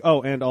off mic.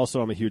 Oh, and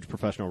also I'm a huge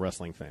professional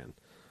wrestling fan.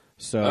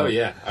 So, oh,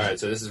 yeah. All right,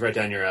 so this is right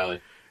down your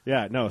alley.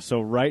 Yeah, no,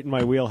 so right in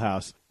my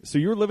wheelhouse. So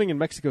you were living in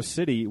Mexico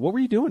City. What were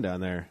you doing down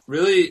there?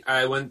 Really,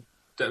 my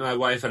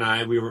wife and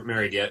I, we weren't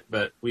married yet,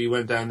 but we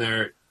went down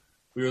there.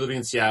 We were living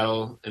in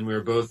Seattle, and we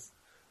were both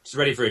just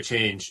ready for a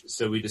change.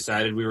 So we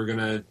decided we were going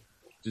to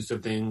do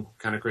something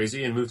kind of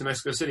crazy and move to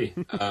Mexico City.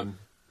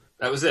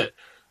 That was it.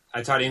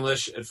 I taught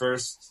English at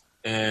first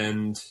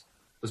and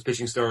was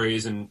pitching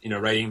stories and,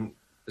 writing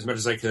as much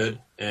as I could.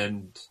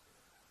 And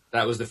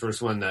that was the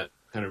first one that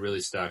kind of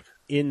really stuck.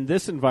 In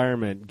this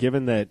environment,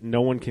 given that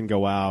no one can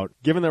go out,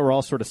 given that we're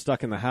all sort of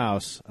stuck in the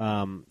house,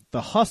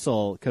 the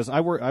hustle, because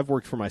I've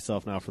worked for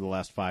myself now for the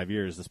last 5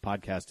 years. This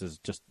podcast is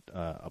just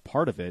a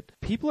part of it.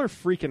 People are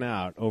freaking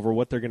out over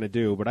what they're going to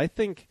do, but I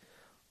think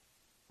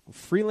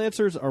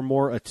freelancers are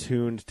more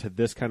attuned to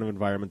this kind of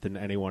environment than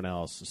anyone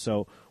else.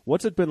 So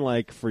what's it been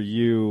like for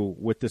you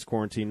with this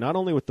quarantine, not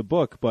only with the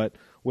book, but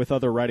with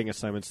other writing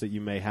assignments that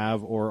you may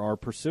have or are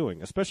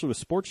pursuing, especially with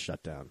sports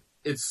shutdown?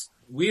 It's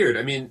weird.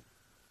 I mean,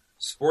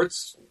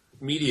 sports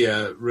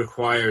media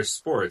requires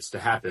sports to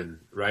happen,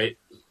 right?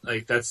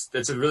 Like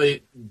that's a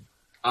really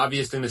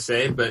obvious thing to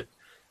say, but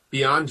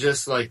beyond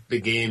just like the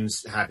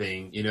games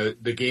happening,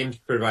 the games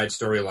provide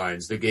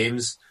storylines. The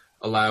games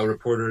allow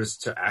reporters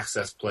to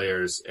access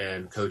players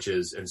and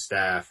coaches and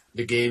staff.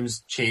 The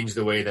games change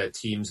the way that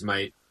teams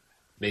might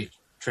make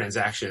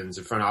transactions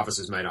and front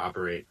offices might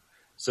operate.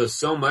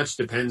 So much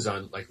depends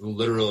on like the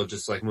literal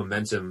just like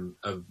momentum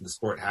of the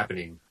sport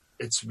happening.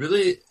 It's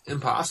really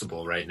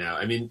impossible right now.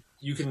 I mean,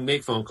 you can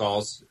make phone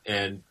calls,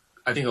 and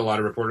I think a lot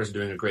of reporters are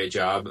doing a great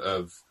job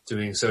of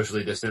doing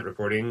socially distant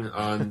reporting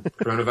on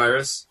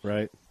coronavirus.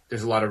 Right.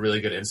 There's a lot of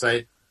really good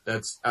insight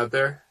that's out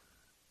there,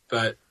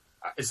 but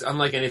it's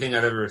unlike anything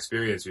I've ever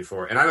experienced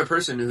before. And I'm a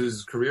person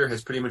whose career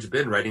has pretty much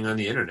been writing on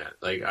the internet.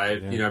 Like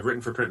I've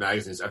written for print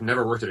magazines. I've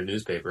never worked at a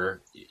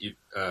newspaper.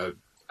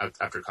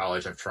 After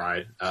college, I've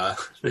tried,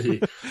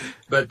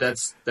 but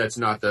that's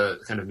not the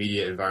kind of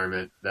media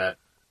environment that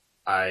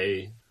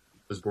I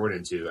was born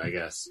into, I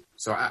guess.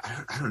 So I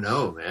don't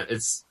know, man.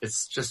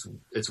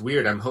 It's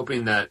weird. I'm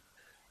hoping that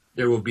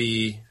there will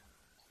be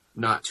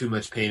not too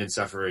much pain and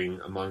suffering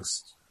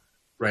amongst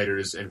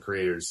writers and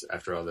creators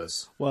after all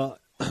this. Well,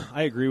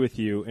 I agree with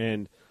you.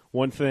 And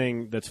one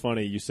thing that's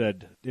funny, you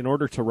said in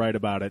order to write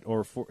about it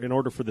or in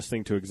order for this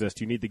thing to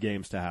exist, you need the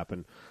games to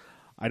happen.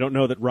 I don't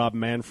know that Rob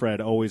Manfred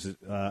always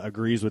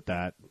agrees with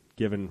that,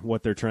 given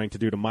what they're trying to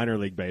do to minor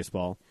league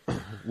baseball,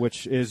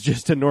 which is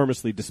just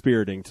enormously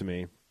dispiriting to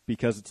me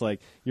because it's like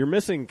you're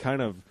missing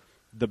kind of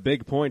the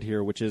big point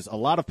here, which is a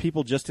lot of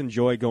people just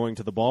enjoy going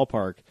to the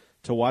ballpark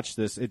to watch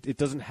this. It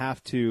doesn't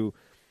have to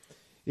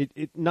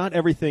 – not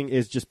everything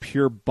is just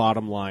pure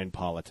bottom line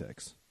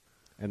politics,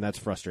 and that's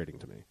frustrating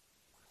to me.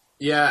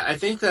 Yeah, I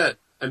think that,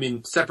 I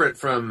mean, separate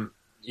from,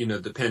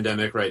 the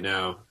pandemic right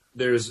now,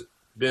 there's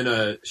been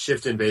a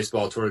shift in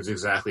baseball towards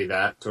exactly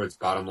that, towards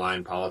bottom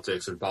line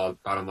politics and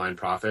bottom line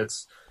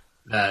profits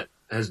that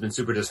has been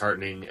super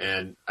disheartening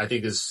and I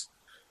think is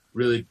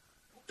really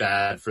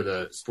bad for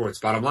the sport's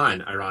bottom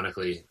line,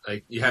 ironically.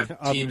 Like you have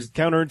teams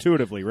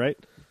counterintuitively, right?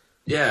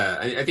 Yeah,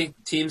 I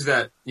think teams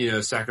that,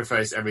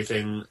 sacrifice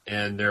everything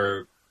and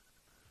their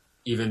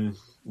even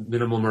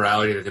minimal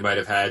morality that they might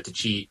have had to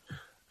cheat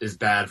is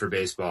bad for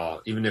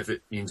baseball, even if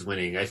it means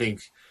winning. I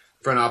think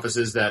front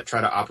offices that try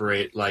to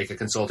operate like a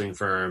consulting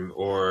firm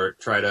or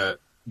try to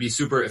be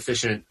super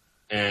efficient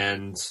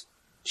and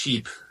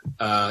cheap,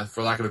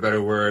 for lack of a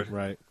better word,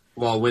 right,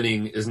 while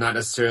winning is not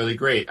necessarily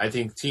great. I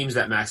think teams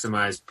that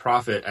maximize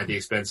profit at the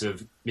expense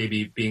of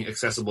maybe being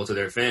accessible to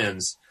their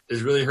fans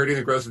is really hurting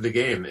the growth of the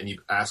game. And you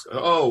ask,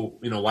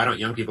 why don't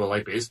young people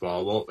like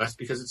baseball? Well, that's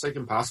because it's like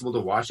impossible to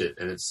watch it,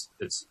 and it's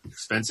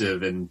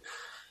expensive and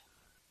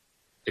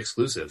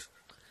exclusive.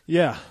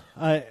 Yeah,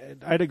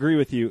 I'd agree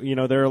with you. You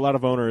know, there are a lot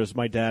of owners.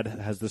 My dad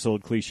has this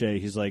old cliche.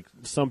 He's like,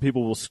 some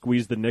people will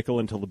squeeze the nickel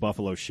until the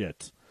buffalo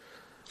shits,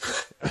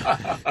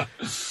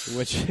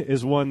 which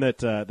is one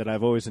that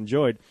I've always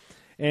enjoyed.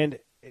 And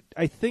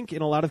I think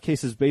in a lot of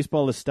cases,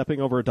 baseball is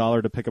stepping over a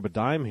dollar to pick up a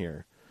dime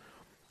here.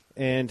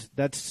 And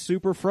that's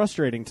super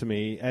frustrating to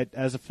me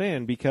as a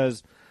fan,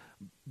 because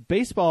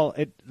baseball,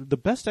 the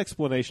best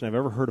explanation I've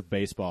ever heard of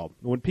baseball,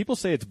 when people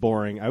say it's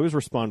boring, I always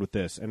respond with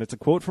this, and it's a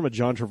quote from a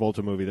John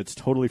Travolta movie that's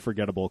totally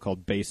forgettable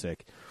called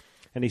Basic.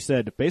 And he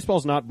said,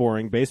 baseball's not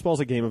boring, baseball's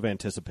a game of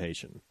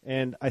anticipation.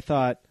 And I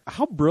thought,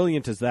 how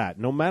brilliant is that?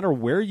 No matter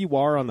where you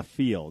are on the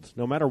field,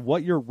 no matter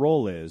what your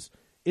role is,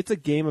 it's a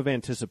game of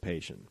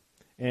anticipation.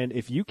 And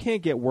if you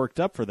can't get worked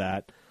up for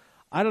that,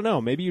 I don't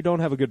know, maybe you don't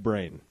have a good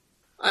brain.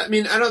 I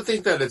mean, I don't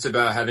think that it's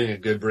about having a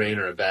good brain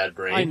or a bad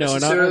brain. I know,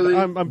 and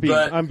I'm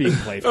being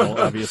playful,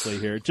 obviously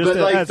here, just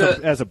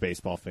as a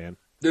baseball fan.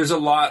 There's a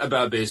lot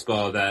about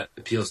baseball that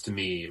appeals to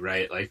me,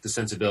 right? Like the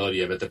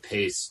sensibility of it, the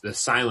pace, the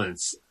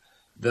silence,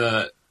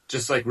 the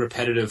just like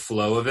repetitive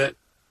flow of it.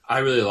 I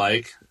really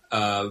like,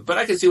 but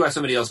I can see why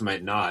somebody else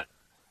might not.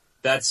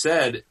 That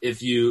said,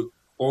 if you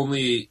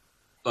only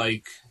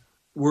like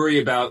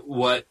worry about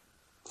what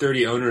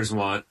 30 owners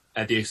want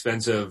at the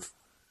expense of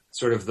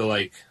sort of the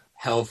like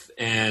health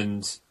and,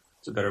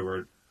 it's a better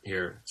word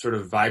here, sort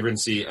of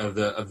vibrancy of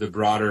the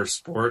broader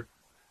sport,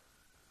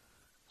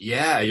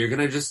 yeah, you're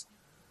going to just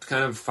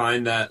kind of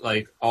find that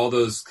like all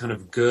those kind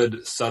of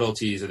good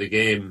subtleties of the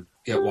game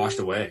get washed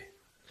away.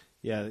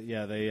 Yeah,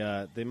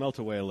 they melt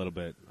away a little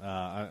bit.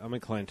 I'm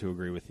inclined to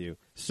agree with you.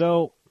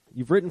 So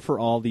you've written for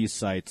all these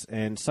sites,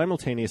 and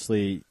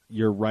simultaneously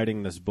you're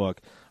writing this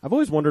book. I've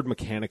always wondered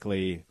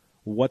mechanically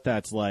what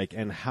that's like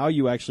and how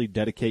you actually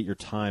dedicate your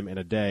time in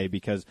a day,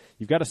 because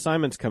you've got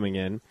assignments coming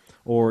in,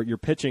 or you're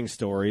pitching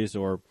stories,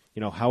 or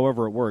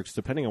however it works,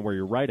 depending on where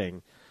you're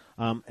writing.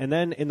 And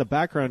then in the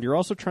background, you're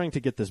also trying to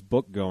get this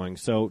book going.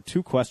 So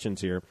 2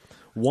 questions here.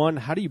 One,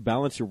 how do you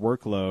balance your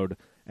workload?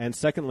 And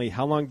secondly,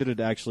 how long did it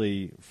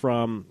actually,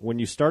 from when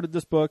you started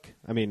this book,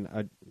 I mean,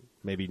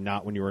 maybe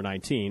not when you were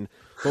 19,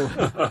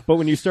 but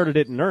when you started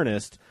it in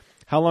earnest,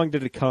 how long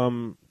did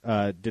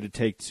it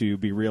take to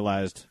be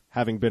realized,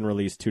 having been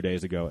released 2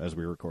 days ago as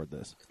we record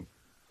this?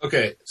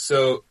 Okay,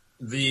 so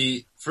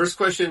the first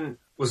question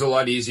was a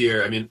lot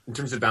easier. I mean, in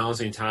terms of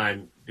balancing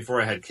time,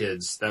 before I had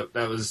kids, that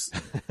was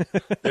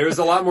there was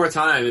a lot more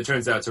time, it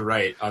turns out, to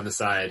write on the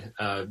side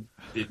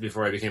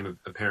before I became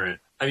a parent.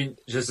 I mean,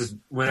 just as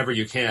whenever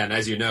you can,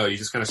 as you know, you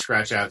just kind of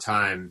scratch out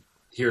time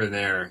here and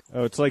there.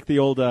 Oh, it's like the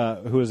old,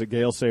 who is it,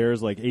 Gale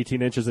Sayers, like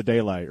 18 inches of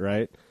daylight,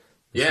 right?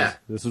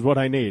 This is what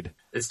I need.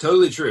 It's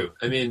totally true.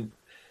 I mean,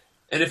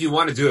 and if you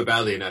want to do it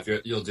badly enough,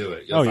 you'll do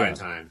it. You'll find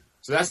time.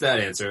 So that's that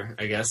answer,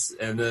 I guess.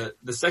 And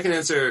the second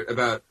answer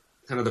about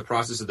kind of the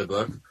process of the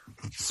book,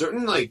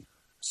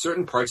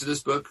 certain parts of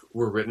this book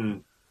were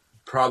written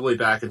probably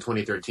back in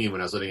 2013 when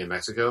I was living in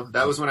Mexico.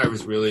 That was when I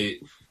was really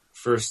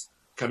first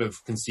kind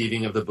of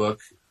conceiving of the book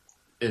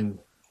in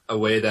a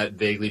way that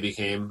vaguely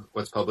became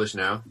what's published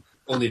now.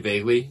 Only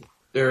vaguely.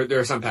 There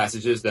are some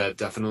passages that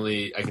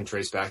definitely I can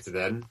trace back to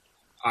then.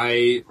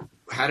 I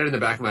had it in the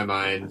back of my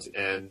mind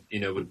and,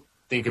 would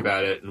think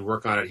about it and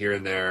work on it here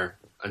and there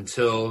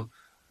until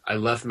I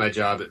left my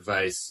job at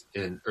Vice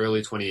in early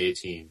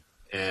 2018.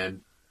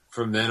 And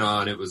from then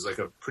on, it was like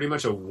pretty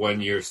much a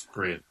 1-year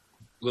sprint,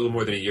 a little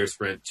more than a year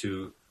sprint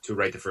to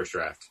write the first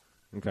draft.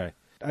 Okay.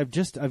 I've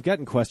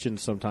gotten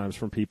questions sometimes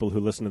from people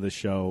who listen to this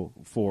show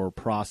for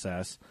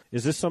process.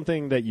 Is this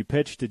something that you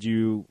pitched? Did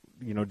you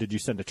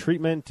send a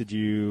treatment? Did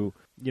you,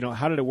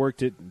 how did it work?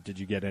 Did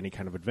you get any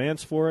kind of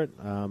advance for it?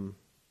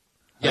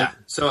 Yeah.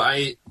 So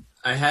I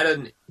got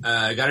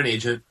an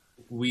agent.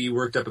 We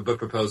worked up a book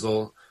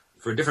proposal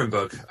for a different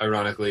book,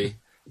 ironically,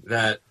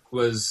 that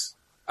was,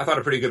 I thought,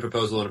 a pretty good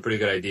proposal and a pretty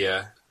good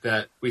idea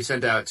that we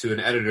sent out to an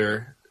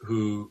editor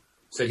who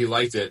said he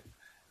liked it,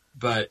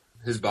 but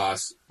his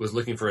boss was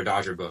looking for a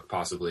Dodger book,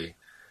 possibly.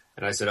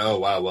 And I said, oh,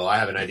 wow, well, I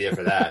have an idea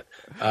for that.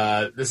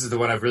 This is the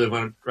one I've really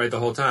wanted to write the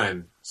whole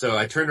time. So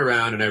I turned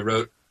around and I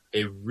wrote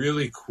a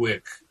really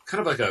quick, kind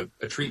of like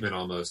a treatment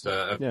almost,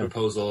 a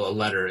proposal, a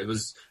letter. It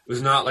was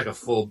not like a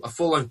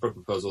full-length book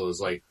proposal. It was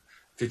like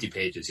 50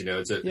 pages,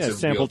 it's a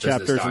sample real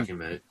chapters business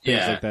document.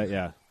 Things like that,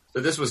 yeah.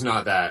 So this was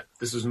not that.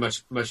 This was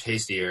much, much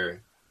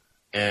hastier,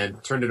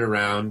 and turned it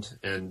around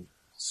and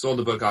sold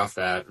the book off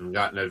that and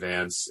got an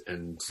advance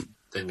and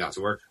then got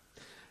to work.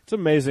 It's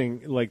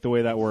amazing, like, the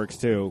way that works,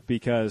 too,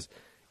 because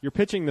you're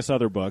pitching this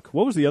other book.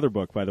 What was the other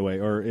book, by the way?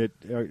 Or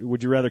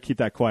would you rather keep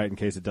that quiet in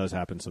case it does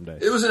happen someday?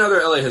 It was another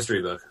LA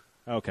history book.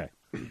 Okay.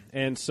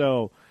 And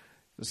so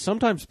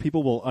sometimes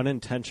people will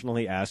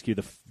unintentionally ask you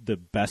the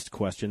best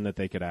question that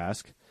they could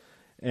ask.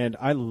 And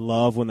I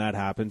love when that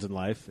happens in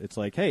life. It's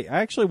like, hey,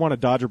 I actually want a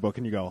Dodger book.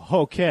 And you go,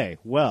 okay,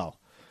 well,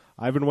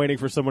 I've been waiting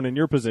for someone in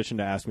your position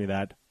to ask me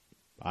that,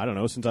 I don't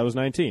know, since I was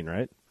 19,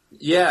 right?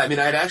 Yeah, I mean,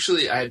 I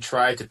had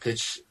tried to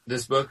pitch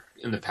this book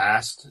in the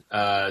past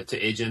to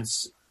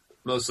agents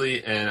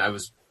mostly, and I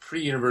was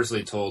pretty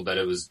universally told that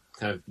it was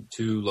kind of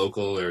too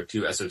local or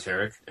too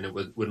esoteric, and it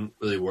wouldn't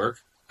really work.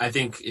 I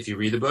think if you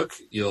read the book,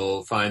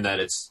 you'll find that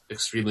it's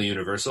extremely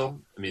universal.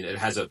 I mean, it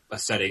has a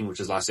setting, which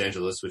is Los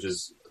Angeles, which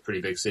is a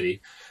pretty big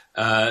city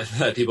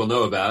that people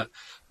know about.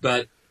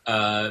 But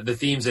the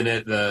themes in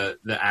it, the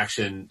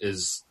action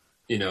is,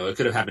 it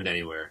could have happened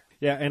anywhere.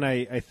 Yeah, and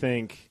I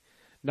think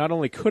not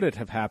only could it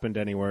have happened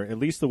anywhere, at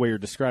least the way you're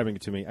describing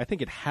it to me, I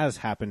think it has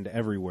happened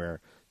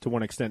everywhere to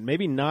one extent.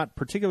 Maybe not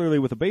particularly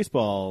with a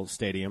baseball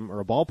stadium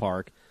or a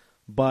ballpark,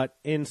 but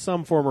in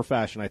some form or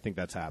fashion, I think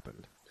that's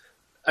happened.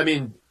 I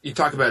mean, you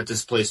talk about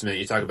displacement,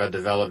 you talk about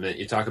development,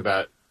 you talk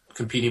about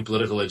competing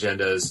political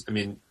agendas. I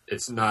mean,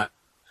 it's not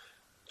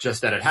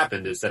just that it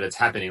happened, it's that it's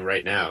happening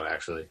right now,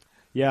 actually.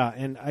 Yeah,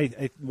 and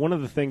I one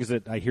of the things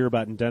that I hear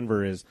about in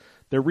Denver is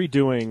they're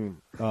redoing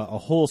a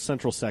whole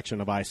central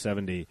section of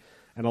I-70,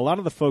 and a lot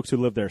of the folks who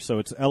live there, so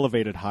it's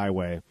elevated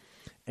highway,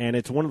 and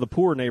it's one of the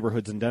poorer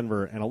neighborhoods in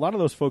Denver, and a lot of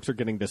those folks are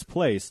getting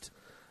displaced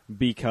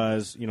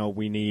because,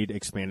 we need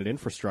expanded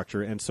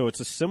infrastructure, and so it's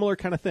a similar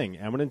kind of thing,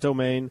 eminent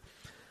domain,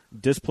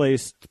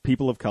 displaced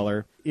people of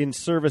color in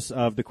service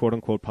of the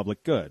quote-unquote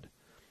public good.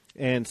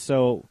 And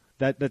so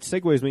that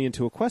segues me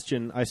into a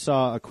question. I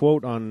saw a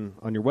quote on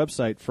your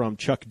website from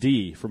Chuck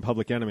D from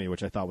Public Enemy,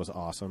 which I thought was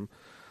awesome.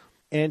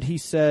 And he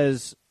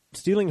says,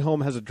 stealing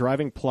home has a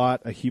driving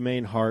plot, a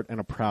humane heart, and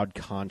a proud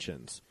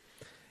conscience.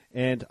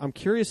 And I'm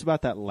curious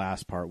about that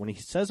last part. When he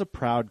says a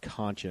proud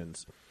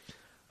conscience,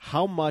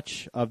 how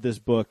much of this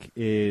book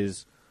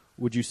is,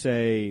 would you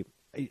say,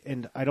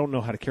 and I don't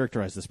know how to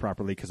characterize this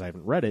properly because I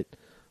haven't read it,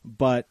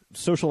 but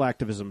social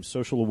activism,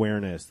 social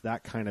awareness,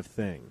 that kind of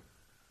thing?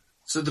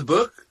 So the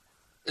book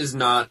is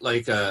not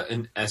like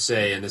an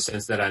essay in the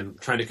sense that I'm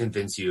trying to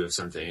convince you of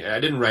something.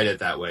 I didn't write it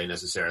that way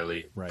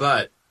necessarily, right.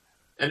 But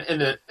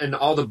and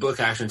all the book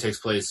action takes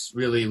place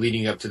really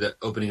leading up to the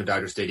opening of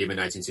Dodger Stadium in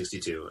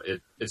 1962.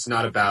 It's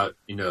not about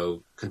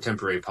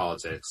contemporary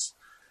politics,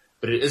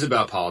 but it is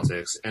about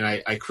politics. And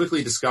I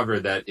quickly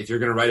discovered that if you're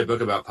going to write a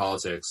book about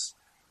politics,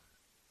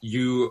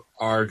 you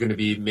are going to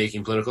be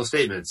making political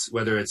statements,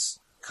 whether it's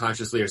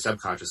consciously or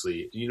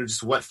subconsciously.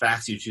 Just what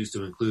facts you choose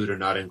to include or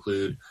not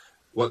include,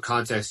 what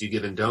context you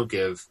give and don't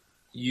give,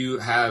 you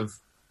have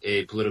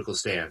a political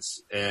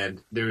stance,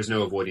 and there is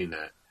no avoiding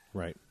that.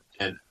 Right.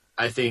 And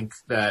I think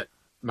that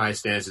my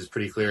stance is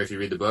pretty clear if you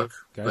read the book,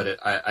 okay. But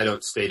I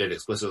don't state it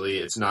explicitly.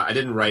 It's not. I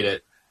didn't write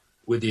it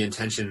with the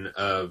intention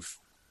of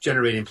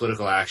generating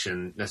political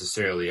action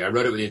necessarily. I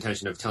wrote it with the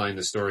intention of telling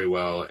the story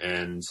well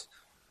and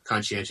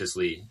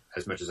conscientiously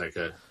as much as I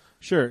could.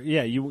 Sure.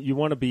 Yeah. You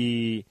want to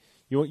be.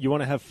 You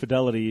want to have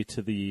fidelity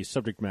to the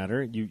subject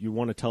matter. You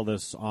want to tell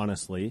this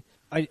honestly.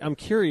 I'm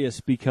curious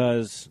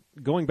because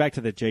going back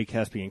to the J.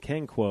 Caspian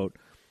King quote,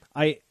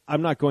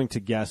 I'm not going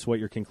to guess what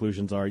your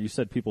conclusions are. You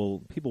said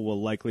people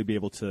will likely be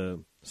able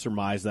to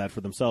surmise that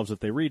for themselves if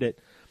they read it.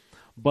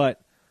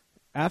 But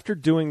after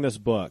doing this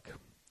book,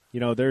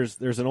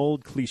 there's an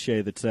old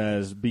cliche that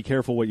says, be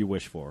careful what you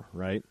wish for,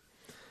 right?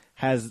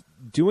 Has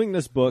doing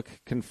this book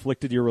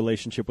conflicted your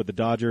relationship with the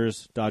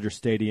Dodgers, Dodger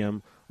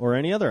Stadium, or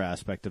any other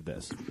aspect of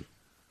this?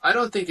 I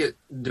don't think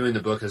doing the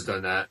book has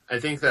done that. I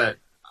think that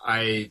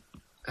I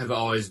have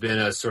always been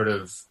a sort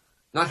of,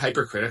 not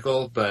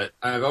hypercritical, but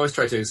I've always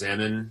tried to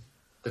examine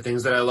the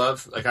things that I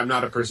love. Like, I'm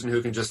not a person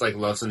who can just,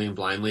 love something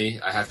blindly.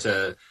 I have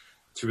to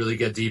really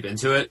get deep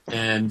into it.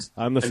 And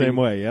I'm the same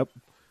way, yep.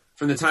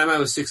 From the time I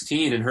was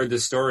 16 and heard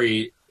this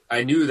story,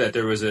 I knew that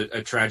there was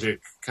a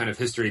tragic kind of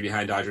history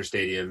behind Dodger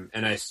Stadium,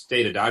 and I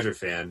stayed a Dodger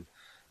fan.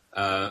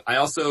 I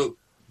also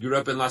grew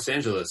up in Los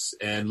Angeles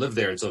and lived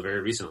there until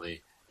very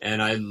recently. And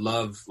I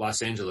love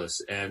Los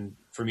Angeles. And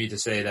for me to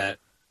say that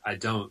I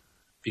don't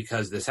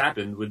because this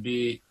happened would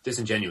be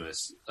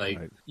disingenuous.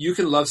 Right. You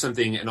can love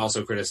something and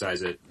also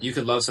criticize it. You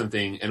can love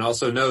something and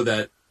also know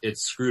that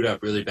it's screwed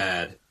up really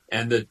bad.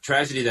 And the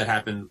tragedy that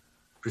happened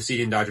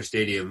preceding Dodger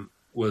Stadium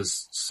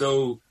was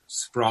so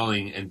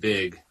sprawling and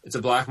big. It's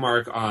a black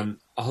mark on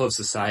all of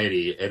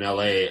society in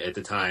LA at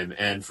the time.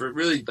 And for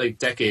really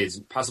decades,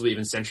 possibly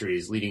even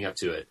centuries leading up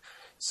to it.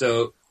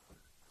 So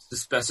to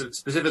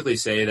specifically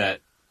say that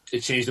it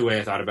changed the way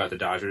I thought about the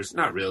Dodgers,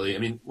 not really. I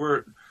mean,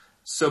 we're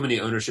so many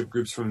ownership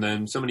groups from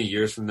them, so many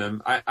years from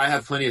them. I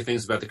have plenty of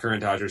things about the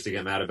current Dodgers to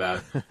get mad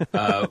about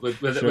sure.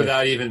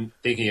 Without even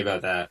thinking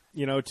about that.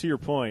 To your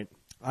point,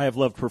 I have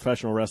loved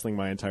professional wrestling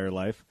my entire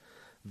life.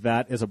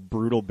 That is a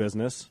brutal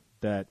business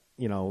that,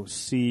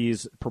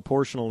 sees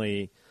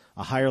proportionally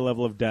a higher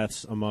level of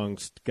deaths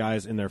amongst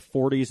guys in their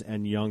 40s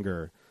and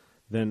younger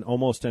than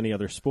almost any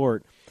other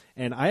sport.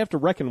 And I have to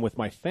reckon with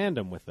my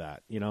fandom with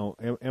that.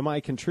 Am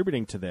I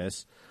contributing to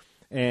this?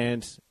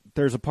 And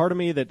there's a part of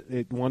me that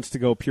it wants to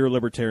go pure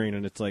libertarian,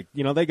 and it's like,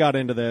 they got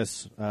into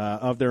this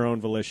of their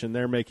own volition.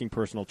 They're making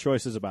personal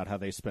choices about how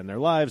they spend their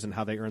lives and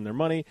how they earn their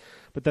money.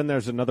 But then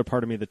there's another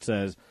part of me that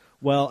says,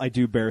 well, I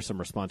do bear some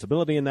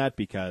responsibility in that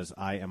because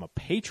I am a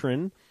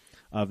patron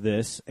of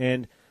this.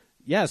 And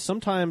yeah,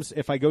 sometimes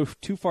if I go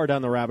too far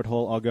down the rabbit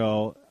hole, I'll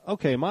go,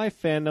 okay, my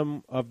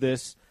fandom of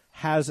this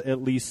has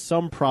at least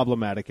some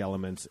problematic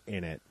elements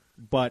in it.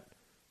 But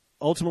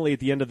ultimately, at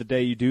the end of the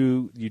day, you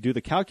do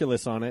the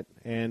calculus on it,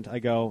 and I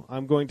go,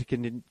 I'm going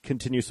to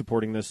continue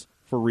supporting this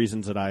for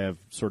reasons that I have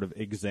sort of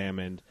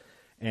examined.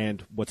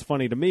 And what's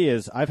funny to me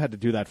is I've had to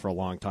do that for a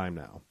long time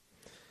now.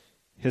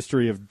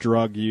 History of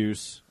drug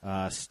use,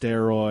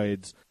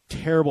 steroids,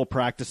 terrible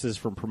practices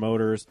from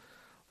promoters.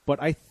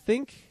 But I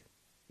think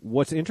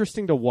what's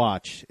interesting to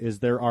watch is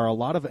there are a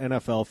lot of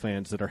NFL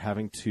fans that are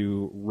having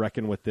to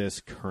reckon with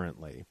this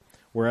currently,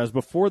 whereas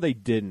before they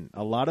didn't.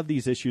 A lot of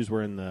these issues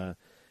were in the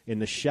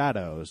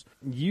shadows.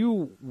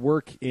 You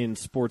work in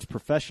sports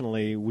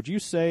professionally. Would you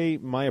say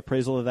my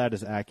appraisal of that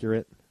is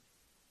accurate?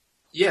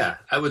 Yeah,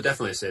 I would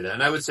definitely say that.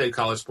 And I would say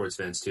college sports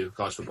fans too,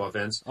 college football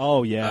fans.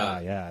 Oh,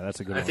 yeah, that's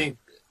a good one.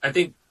 I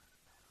think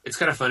it's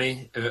kind of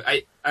funny.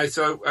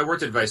 So I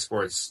worked at Vice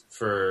Sports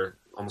for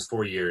almost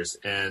 4 years,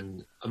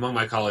 and among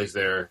my colleagues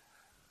there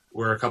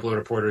were a couple of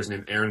reporters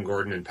named Aaron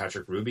Gordon and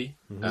Patrick Ruby.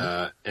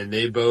 Mm-hmm. And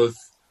they both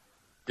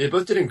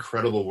did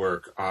incredible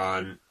work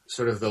on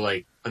sort of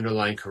the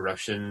underlying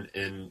corruption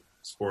in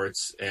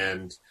sports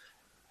and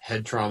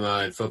head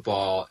trauma in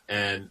football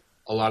and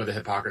a lot of the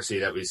hypocrisy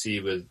that we see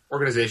with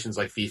organizations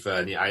like FIFA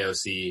and the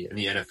IOC and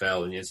the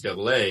NFL and the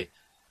NCAA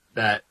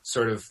that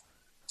sort of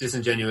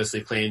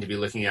disingenuously claim to be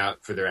looking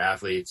out for their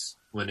athletes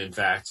when in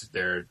fact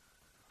they're,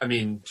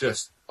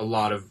 just a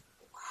lot of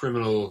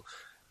criminal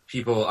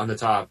people on the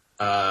top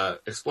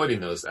exploiting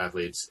those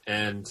athletes.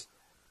 And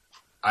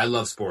I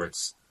love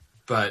sports,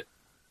 but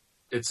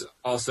it's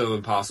also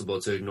impossible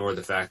to ignore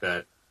the fact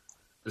that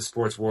the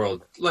sports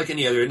world, like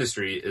any other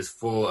industry, is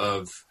full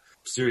of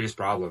serious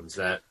problems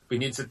that we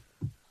need to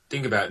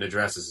think about and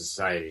address as a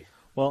society.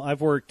 Well,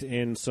 I've worked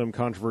in some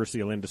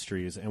controversial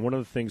industries, and one of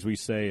the things we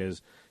say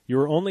is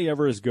you're only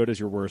ever as good as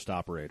your worst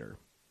operator,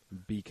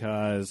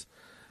 because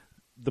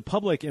the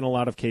public in a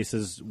lot of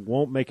cases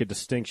won't make a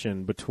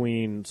distinction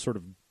between sort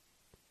of,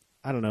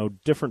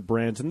 different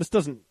brands. And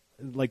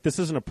this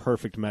isn't a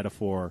perfect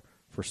metaphor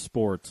for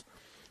sports,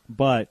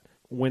 but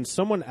when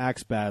someone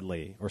acts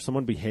badly or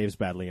someone behaves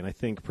badly, and I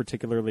think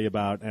particularly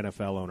about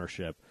NFL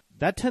ownership,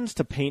 that tends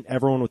to paint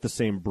everyone with the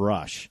same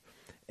brush,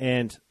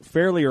 and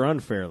fairly or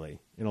unfairly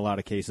in a lot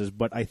of cases.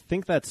 But I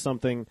think that's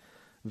something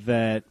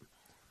that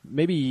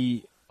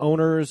maybe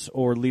owners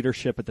or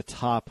leadership at the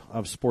top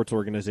of sports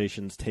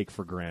organizations take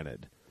for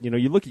granted.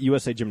 You look at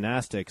USA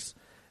Gymnastics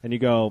and you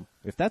go,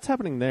 if that's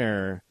happening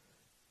there,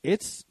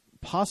 it's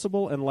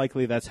possible and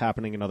likely that's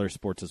happening in other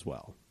sports as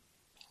well.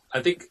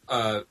 I think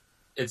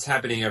it's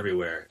happening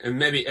everywhere. And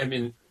maybe,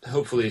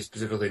 hopefully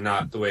specifically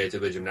not the way it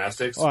did with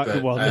gymnastics.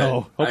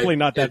 Hopefully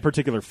not that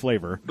particular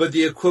flavor. But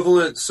the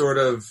equivalent sort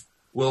of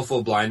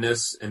willful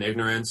blindness and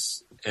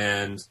ignorance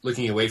and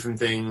looking away from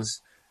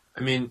things.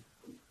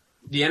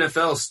 The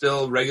NFL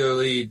still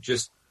regularly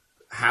just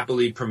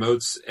happily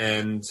promotes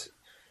and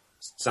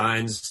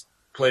signs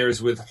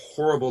players with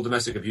horrible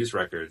domestic abuse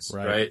records,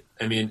 right?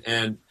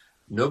 And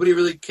nobody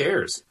really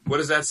cares. What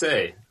does that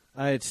say?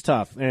 It's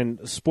tough,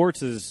 and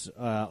sports is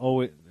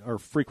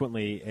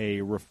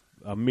frequently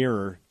a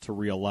mirror to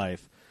real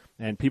life,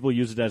 and people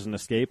use it as an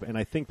escape. And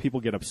I think people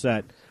get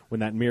upset when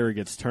that mirror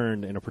gets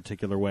turned in a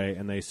particular way,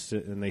 and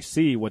they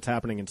see what's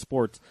happening in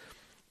sports.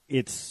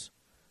 It's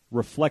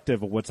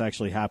reflective of what's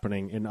actually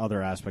happening in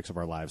other aspects of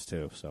our lives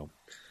too. So,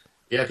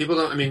 yeah, people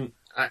don't.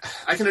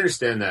 I can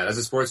understand that as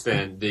a sports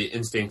fan, the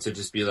instinct to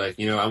just be like,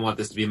 I want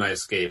this to be my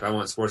escape. I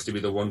want sports to be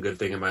the one good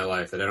thing in my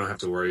life that I don't have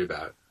to worry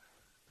about.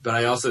 But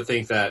I also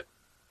think that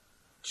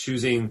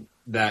choosing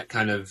that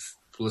kind of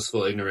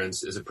blissful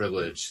ignorance is a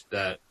privilege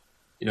that,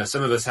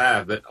 some of us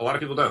have, but a lot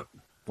of people don't.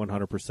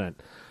 100%.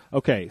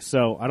 Okay,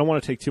 so I don't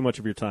want to take too much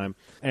of your time,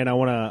 and I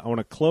want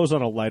to close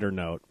on a lighter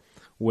note,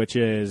 which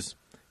is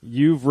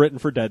you've written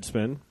for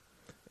Deadspin,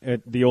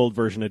 the old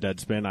version of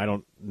Deadspin. I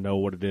don't know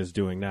what it is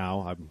doing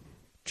now. I'm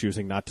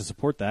choosing not to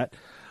support that.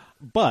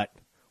 But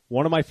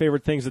one of my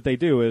favorite things that they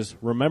do is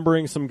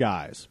remembering some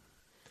guys.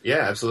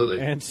 Yeah, absolutely.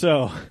 And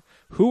so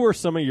who are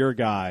some of your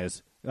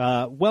guys?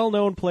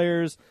 Well-known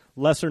players,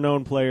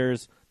 lesser-known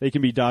players. They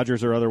can be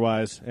Dodgers or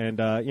otherwise. And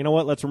you know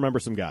what? Let's remember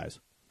some guys.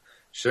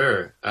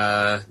 Sure.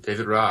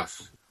 David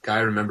Roth, guy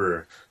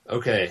rememberer.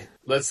 Okay,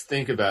 let's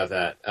think about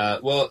that.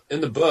 Well,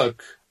 in the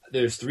book,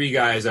 there's 3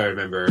 guys I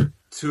remember.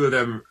 2 of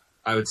them,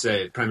 I would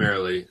say,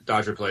 primarily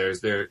Dodger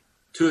players. 2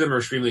 of them are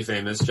extremely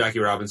famous, Jackie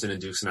Robinson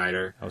and Duke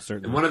Snider. Oh,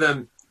 certainly. And one of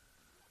them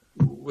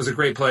was a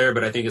great player,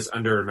 but I think is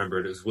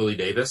under-remembered. It was Willie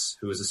Davis,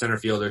 who was a center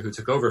fielder who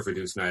took over for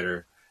Duke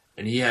Snider.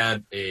 And he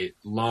had a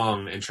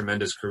long and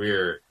tremendous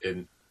career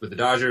with the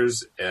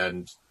Dodgers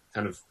and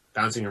kind of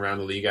bouncing around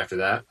the league after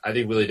that. I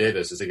think Willie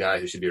Davis is a guy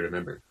who should be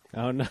remembered.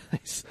 Oh,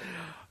 nice.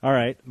 All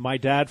right. My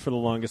dad, for the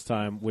longest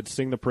time, would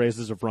sing the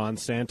praises of Ron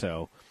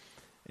Santo.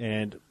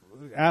 And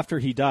after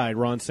he died,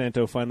 Ron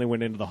Santo finally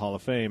went into the Hall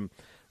of Fame.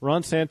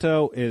 Ron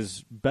Santo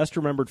is best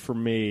remembered for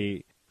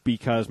me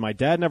because my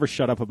dad never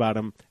shut up about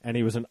him, and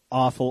he was an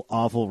awful,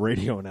 awful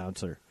radio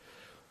announcer.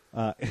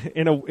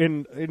 In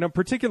a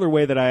particular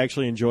way that I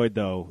actually enjoyed,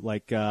 though.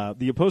 Like,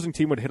 the opposing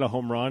team would hit a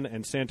home run,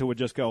 and Santo would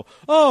just go,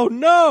 "Oh,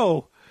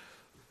 no!"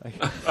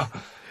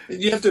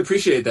 You have to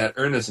appreciate that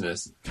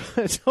earnestness.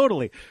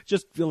 Totally.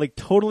 Just, like,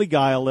 totally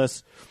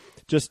guileless.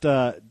 Just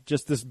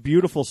this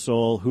beautiful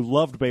soul who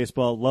loved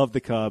baseball, loved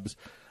the Cubs,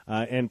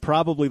 and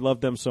probably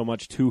loved them so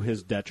much to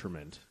his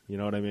detriment. You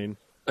know what I mean?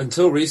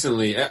 Until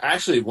recently,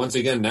 actually, once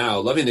again now,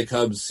 loving the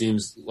Cubs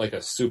seems like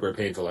a super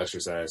painful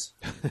exercise.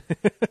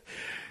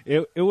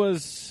 It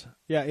was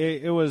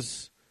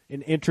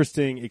an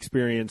interesting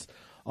experience,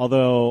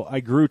 although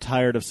I grew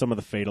tired of some of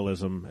the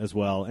fatalism as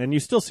well. And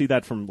you still see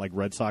that from, like,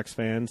 Red Sox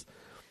fans,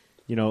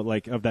 you know,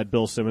 like of that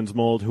Bill Simmons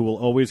mold, who will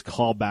always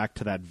call back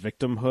to that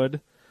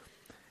victimhood.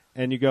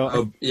 And you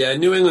go, yeah,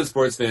 New England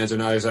sports fans are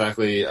not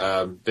exactly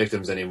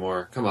victims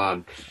anymore. Come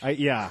on.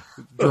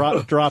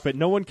 Drop it.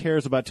 No one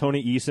cares about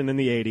Tony Eason in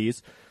the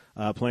 80s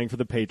playing for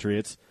the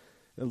Patriots.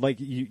 Like,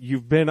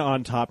 you've been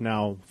on top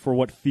now for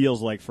what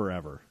feels like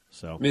forever.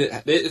 So I mean,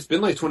 it's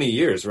been like 20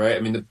 years, right?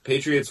 I mean, the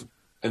Patriots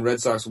and Red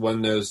Sox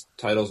won those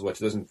titles,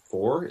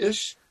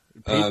 2004-ish?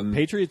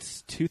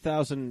 Patriots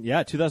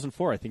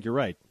 2004, I think you're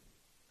right.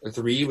 Or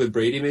 3 with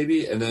Brady,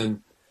 maybe, and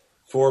then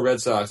 4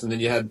 Red Sox, and then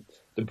you had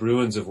the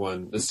Bruins have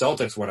won. The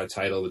Celtics won a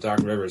title with Doc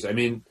Rivers. I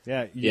mean,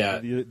 the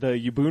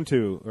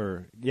Ubuntu,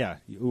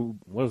 what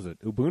was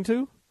it?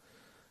 Ubuntu?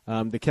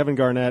 The Kevin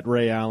Garnett,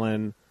 Ray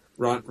Allen,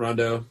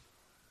 Rondo,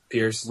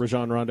 Pierce,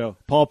 Rajon Rondo,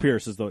 Paul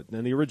Pierce is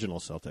the original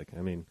Celtic.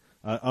 I mean,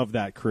 of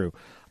that crew.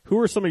 Who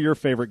are some of your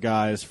favorite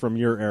guys from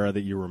your era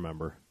that you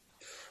remember?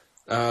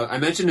 I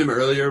mentioned him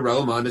earlier.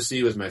 Raul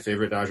Mondesi was my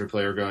favorite Dodger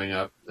player growing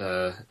up.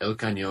 El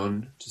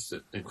Cañon, just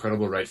an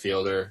incredible right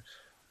fielder.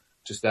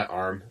 Just that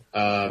arm.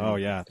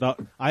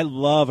 I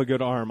love a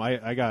good arm.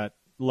 I got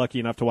lucky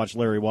enough to watch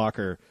Larry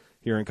Walker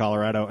here in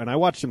Colorado, and I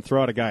watched him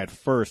throw out a guy at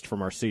first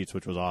from our seats,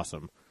 which was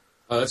awesome.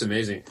 Oh, that's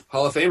amazing.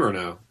 Hall of Famer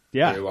now.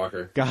 Yeah. Larry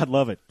Walker. God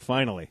love it.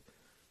 Finally.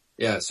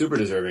 Yeah, super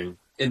deserving.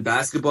 In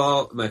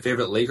basketball, my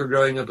favorite Laker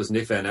growing up was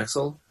Nick Van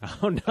Exel.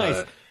 Oh,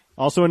 nice.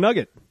 Also a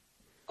Nugget.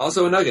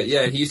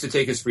 Yeah. He used to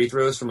take his free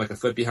throws from like a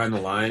foot behind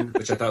the line,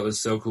 which I thought was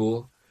so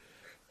cool.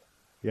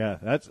 Yeah,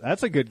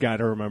 that's a good guy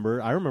to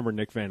remember. I remember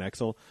Nick Van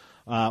Exel.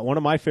 One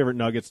of my favorite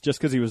Nuggets, just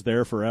because he was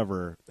there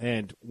forever.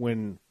 And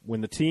when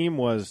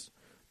the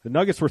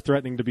Nuggets were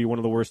threatening to be one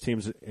of the worst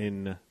teams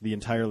in the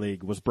entire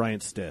league, was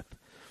Bryant Stith.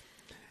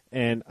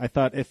 And I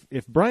thought,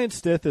 if Bryant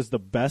Stith is the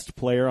best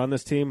player on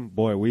this team,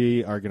 boy,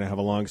 we are going to have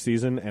a long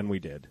season, and we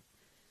did.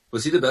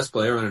 Was he the best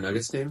player on a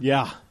Nuggets team?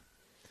 Yeah.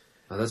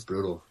 Oh, that's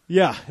brutal.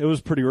 Yeah, it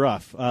was pretty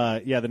rough.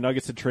 The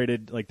Nuggets had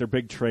traded, like, their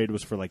big trade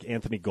was for, like,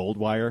 Anthony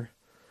Goldwire.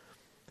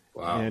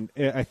 Wow. And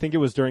I think it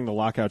was during the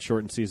lockout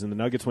shortened season. The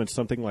Nuggets went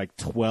something like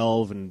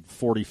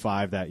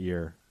 12-45 that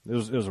year. It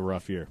was a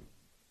rough year.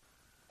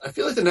 I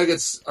feel like the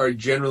Nuggets are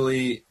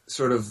generally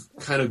sort of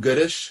kind of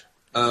goodish,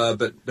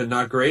 but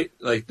not great.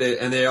 Like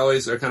they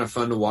always are kind of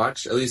fun to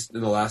watch, at least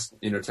in the last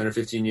 10 or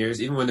 15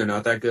 years, even when they're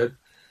not that good.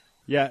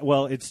 Yeah,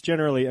 well, it's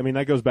generally, I mean,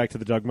 that goes back to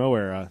the Doug Moe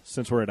era.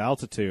 Since we're at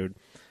altitude,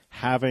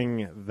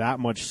 having that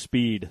much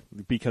speed,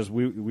 because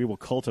we will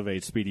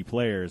cultivate speedy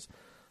players.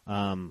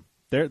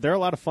 They're a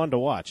lot of fun to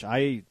watch.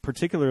 I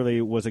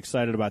particularly was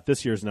excited about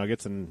this year's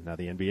Nuggets, and now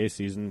the NBA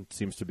season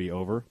seems to be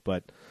over.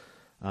 But,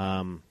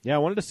 I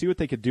wanted to see what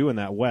they could do in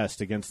that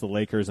West against the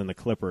Lakers and the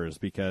Clippers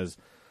because,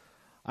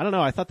 I don't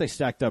know, I thought they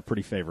stacked up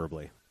pretty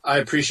favorably. I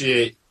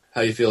appreciate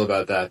how you feel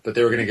about that, but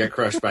they were going to get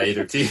crushed by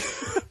either team.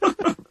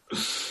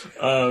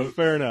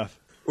 Fair enough.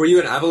 Were you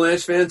an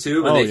Avalanche fan,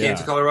 too, when they came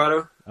to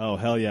Colorado? Oh,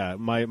 hell yeah.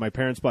 My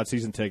parents bought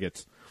season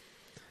tickets.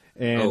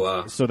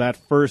 And so that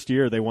first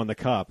year they won the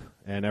Cup,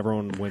 and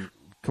everyone went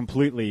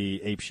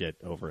completely apeshit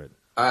over it.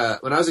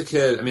 When I was a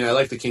kid, I mean, I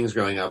liked the Kings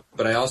growing up,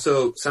 but I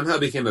also somehow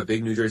became a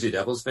big New Jersey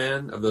Devils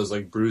fan of those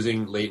like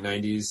bruising late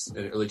 90s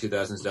and early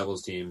 2000s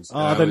Devils teams.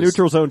 The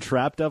neutral zone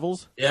trap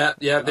Devils? Yeah,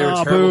 they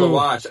were terrible to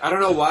watch. I don't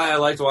know why I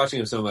liked watching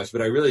them so much,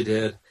 but I really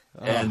did.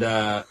 And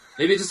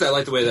maybe just I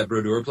liked the way that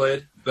Brodeur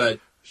played, but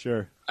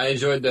sure. I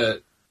enjoyed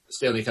the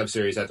Stanley Cup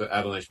series that the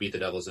Avalanche beat the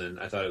Devils in.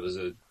 I thought it was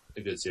a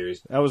good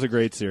series. That was a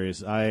great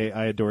series. I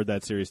adored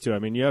that series too. I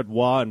mean, you had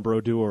Waugh and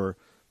Brodeur,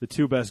 the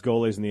two best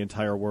goalies in the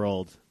entire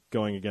world,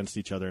 going against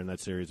each other in that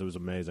series. It was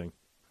amazing.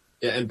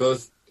 Yeah, and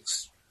both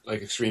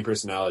like extreme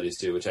personalities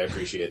too, which I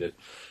appreciated.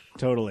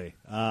 Totally.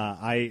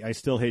 I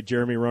still hate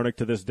Jeremy Roenick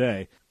to this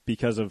day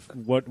because of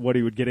what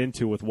he would get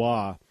into with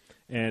Waugh.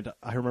 And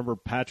I remember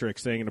Patrick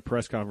saying in a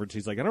press conference,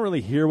 he's like, I don't really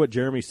hear what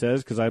Jeremy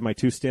says because I have my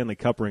 2 Stanley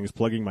Cup rings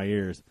plugging my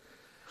ears.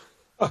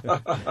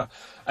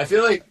 I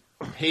feel like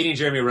hating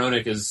Jeremy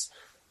Roenick is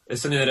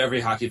something that every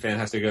hockey fan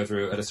has to go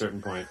through at a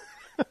certain point.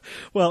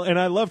 Well, and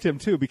I loved him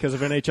too because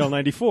of NHL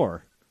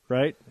 94,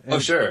 right?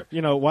 And, sure.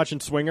 Watching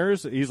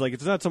Swingers, he's like,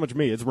 it's not so much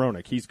me, it's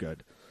Roenick. He's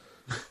good.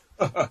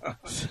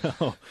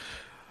 So,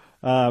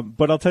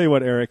 but I'll tell you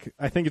what, Eric,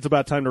 I think it's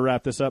about time to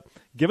wrap this up.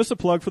 Give us a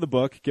plug for the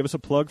book. Give us a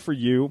plug for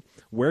you.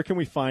 Where can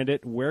we find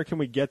it? Where can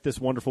we get this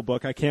wonderful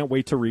book? I can't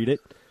wait to read it.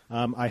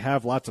 I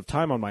have lots of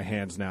time on my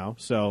hands now,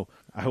 so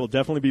I will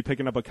definitely be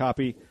picking up a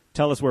copy.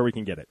 Tell us where we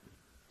can get it.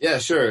 Yeah,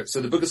 sure.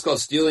 So the book is called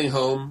Stealing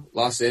Home,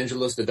 Los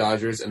Angeles, the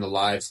Dodgers, and the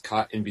Lives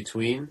Caught in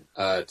Between.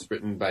 It's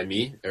written by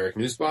me, Eric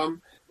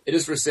Nusbaum. It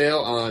is for sale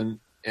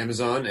on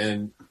Amazon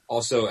and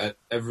also at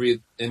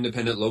every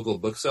independent local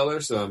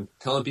bookseller. So I'm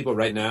telling people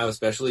right now,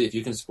 especially if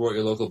you can support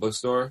your local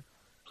bookstore,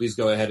 please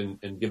go ahead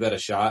and give that a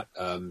shot.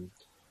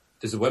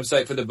 There's a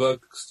website for the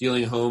book,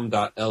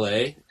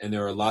 stealinghome.la, and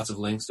there are lots of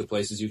links to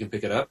places you can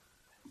pick it up.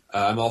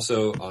 I'm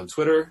also on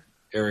Twitter,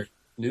 Eric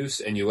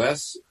News,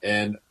 NUS,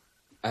 and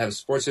I have a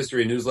sports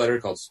history newsletter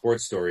called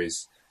Sports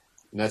Stories,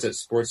 and that's at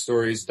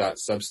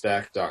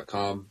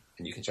sportstories.substack.com,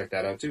 and you can check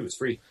that out too. It's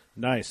free.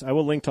 Nice. I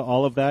will link to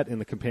all of that in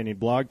the companion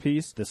blog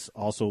piece. This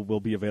also will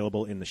be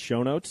available in the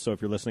show notes, so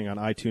if you're listening on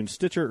iTunes,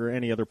 Stitcher, or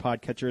any other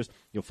podcatchers,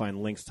 you'll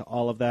find links to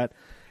all of that.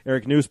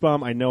 Eric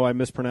Nusbaum, I know I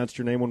mispronounced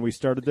your name when we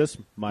started this.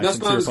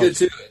 Nusbaum is good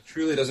too. It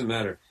truly doesn't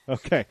matter.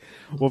 Okay.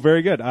 Well,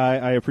 very good.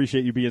 I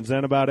appreciate you being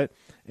zen about it,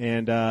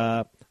 and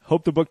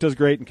hope the book does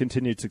great and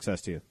continued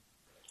success to you.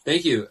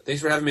 Thank you.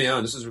 Thanks for having me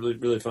on. This is really,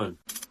 really fun.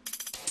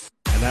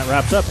 And that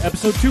wraps up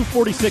episode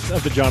 246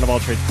 of the John of All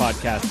Trades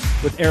podcast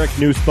with Eric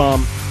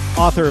Nusbaum,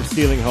 author of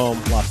Stealing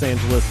Home, Los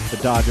Angeles, the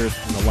Dodgers,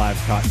 and the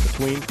Lives Caught in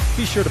Between.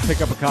 Be sure to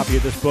pick up a copy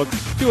of this book.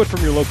 Do it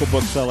from your local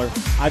bookseller.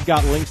 I've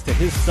got links to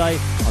his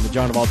site on the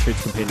John of All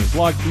Trades companion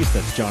blog piece.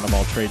 That's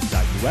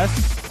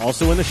johnofalltrades.us.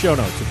 Also in the show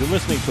notes, if you're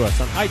listening to us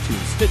on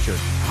iTunes, Stitcher,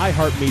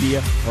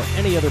 iHeartMedia, or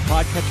any other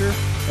podcatcher,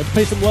 let's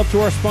pay some love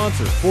to our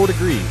sponsor, 4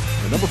 Degrees,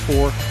 the number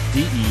 4,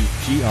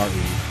 DEGRE.ES.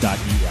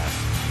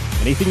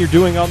 Anything you're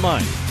doing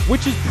online,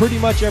 which is pretty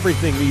much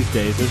everything these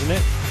days, isn't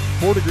it?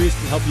 4 Degrees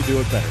can help you do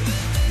it better.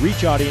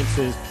 Reach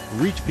audiences,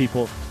 reach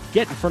people,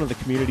 get in front of the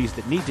communities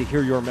that need to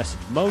hear your message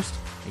most,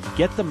 and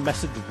get the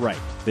message right.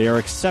 They are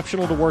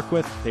exceptional to work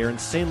with, they are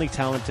insanely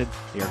talented,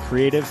 they are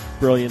creative,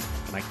 brilliant,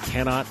 and I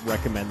cannot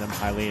recommend them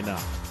highly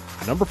enough.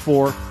 Number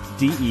 4,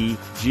 DEGRE.ES.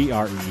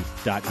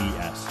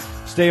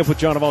 Stay up with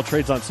John of All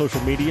Trades on social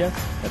media.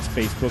 That's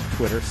Facebook,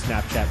 Twitter,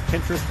 Snapchat,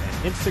 Pinterest,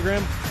 and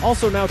Instagram.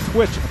 Also now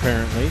Twitch,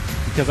 apparently,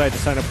 because I had to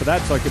sign up for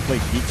that so I could play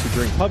Geeks Who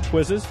Drink Pub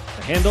quizzes.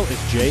 The handle is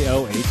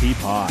JOAT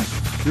Pod.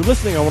 If you're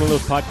listening on one of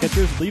those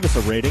podcatchers, leave us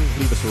a rating,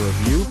 leave us a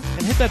review,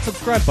 and hit that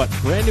subscribe button.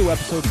 Brand new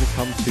episodes will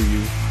come to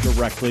you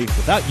directly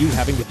without you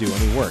having to do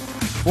any work.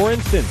 For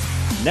instance,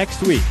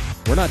 next week,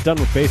 we're not done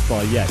with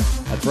baseball yet.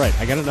 That's right,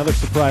 I got another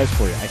surprise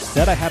for you. I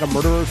said I had a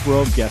Murderer's Row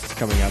of guests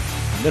coming up,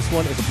 and this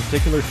one is a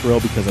particular thrill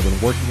because I've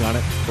been working on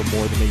it for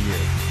more than a year.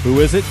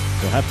 Who is it?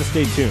 You'll have to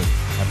stay tuned.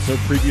 Episode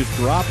previews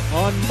drop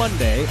on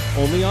Monday,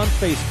 only on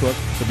Facebook,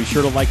 so be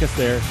sure to like us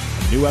there,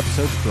 and new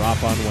episodes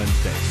drop on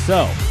Wednesday.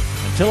 So,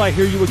 until I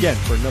hear you again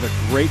for another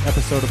great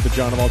episode of the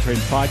John of All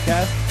Trades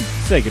podcast,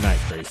 say goodnight,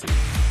 Tracy.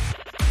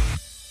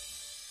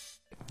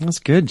 That's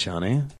good, Johnny.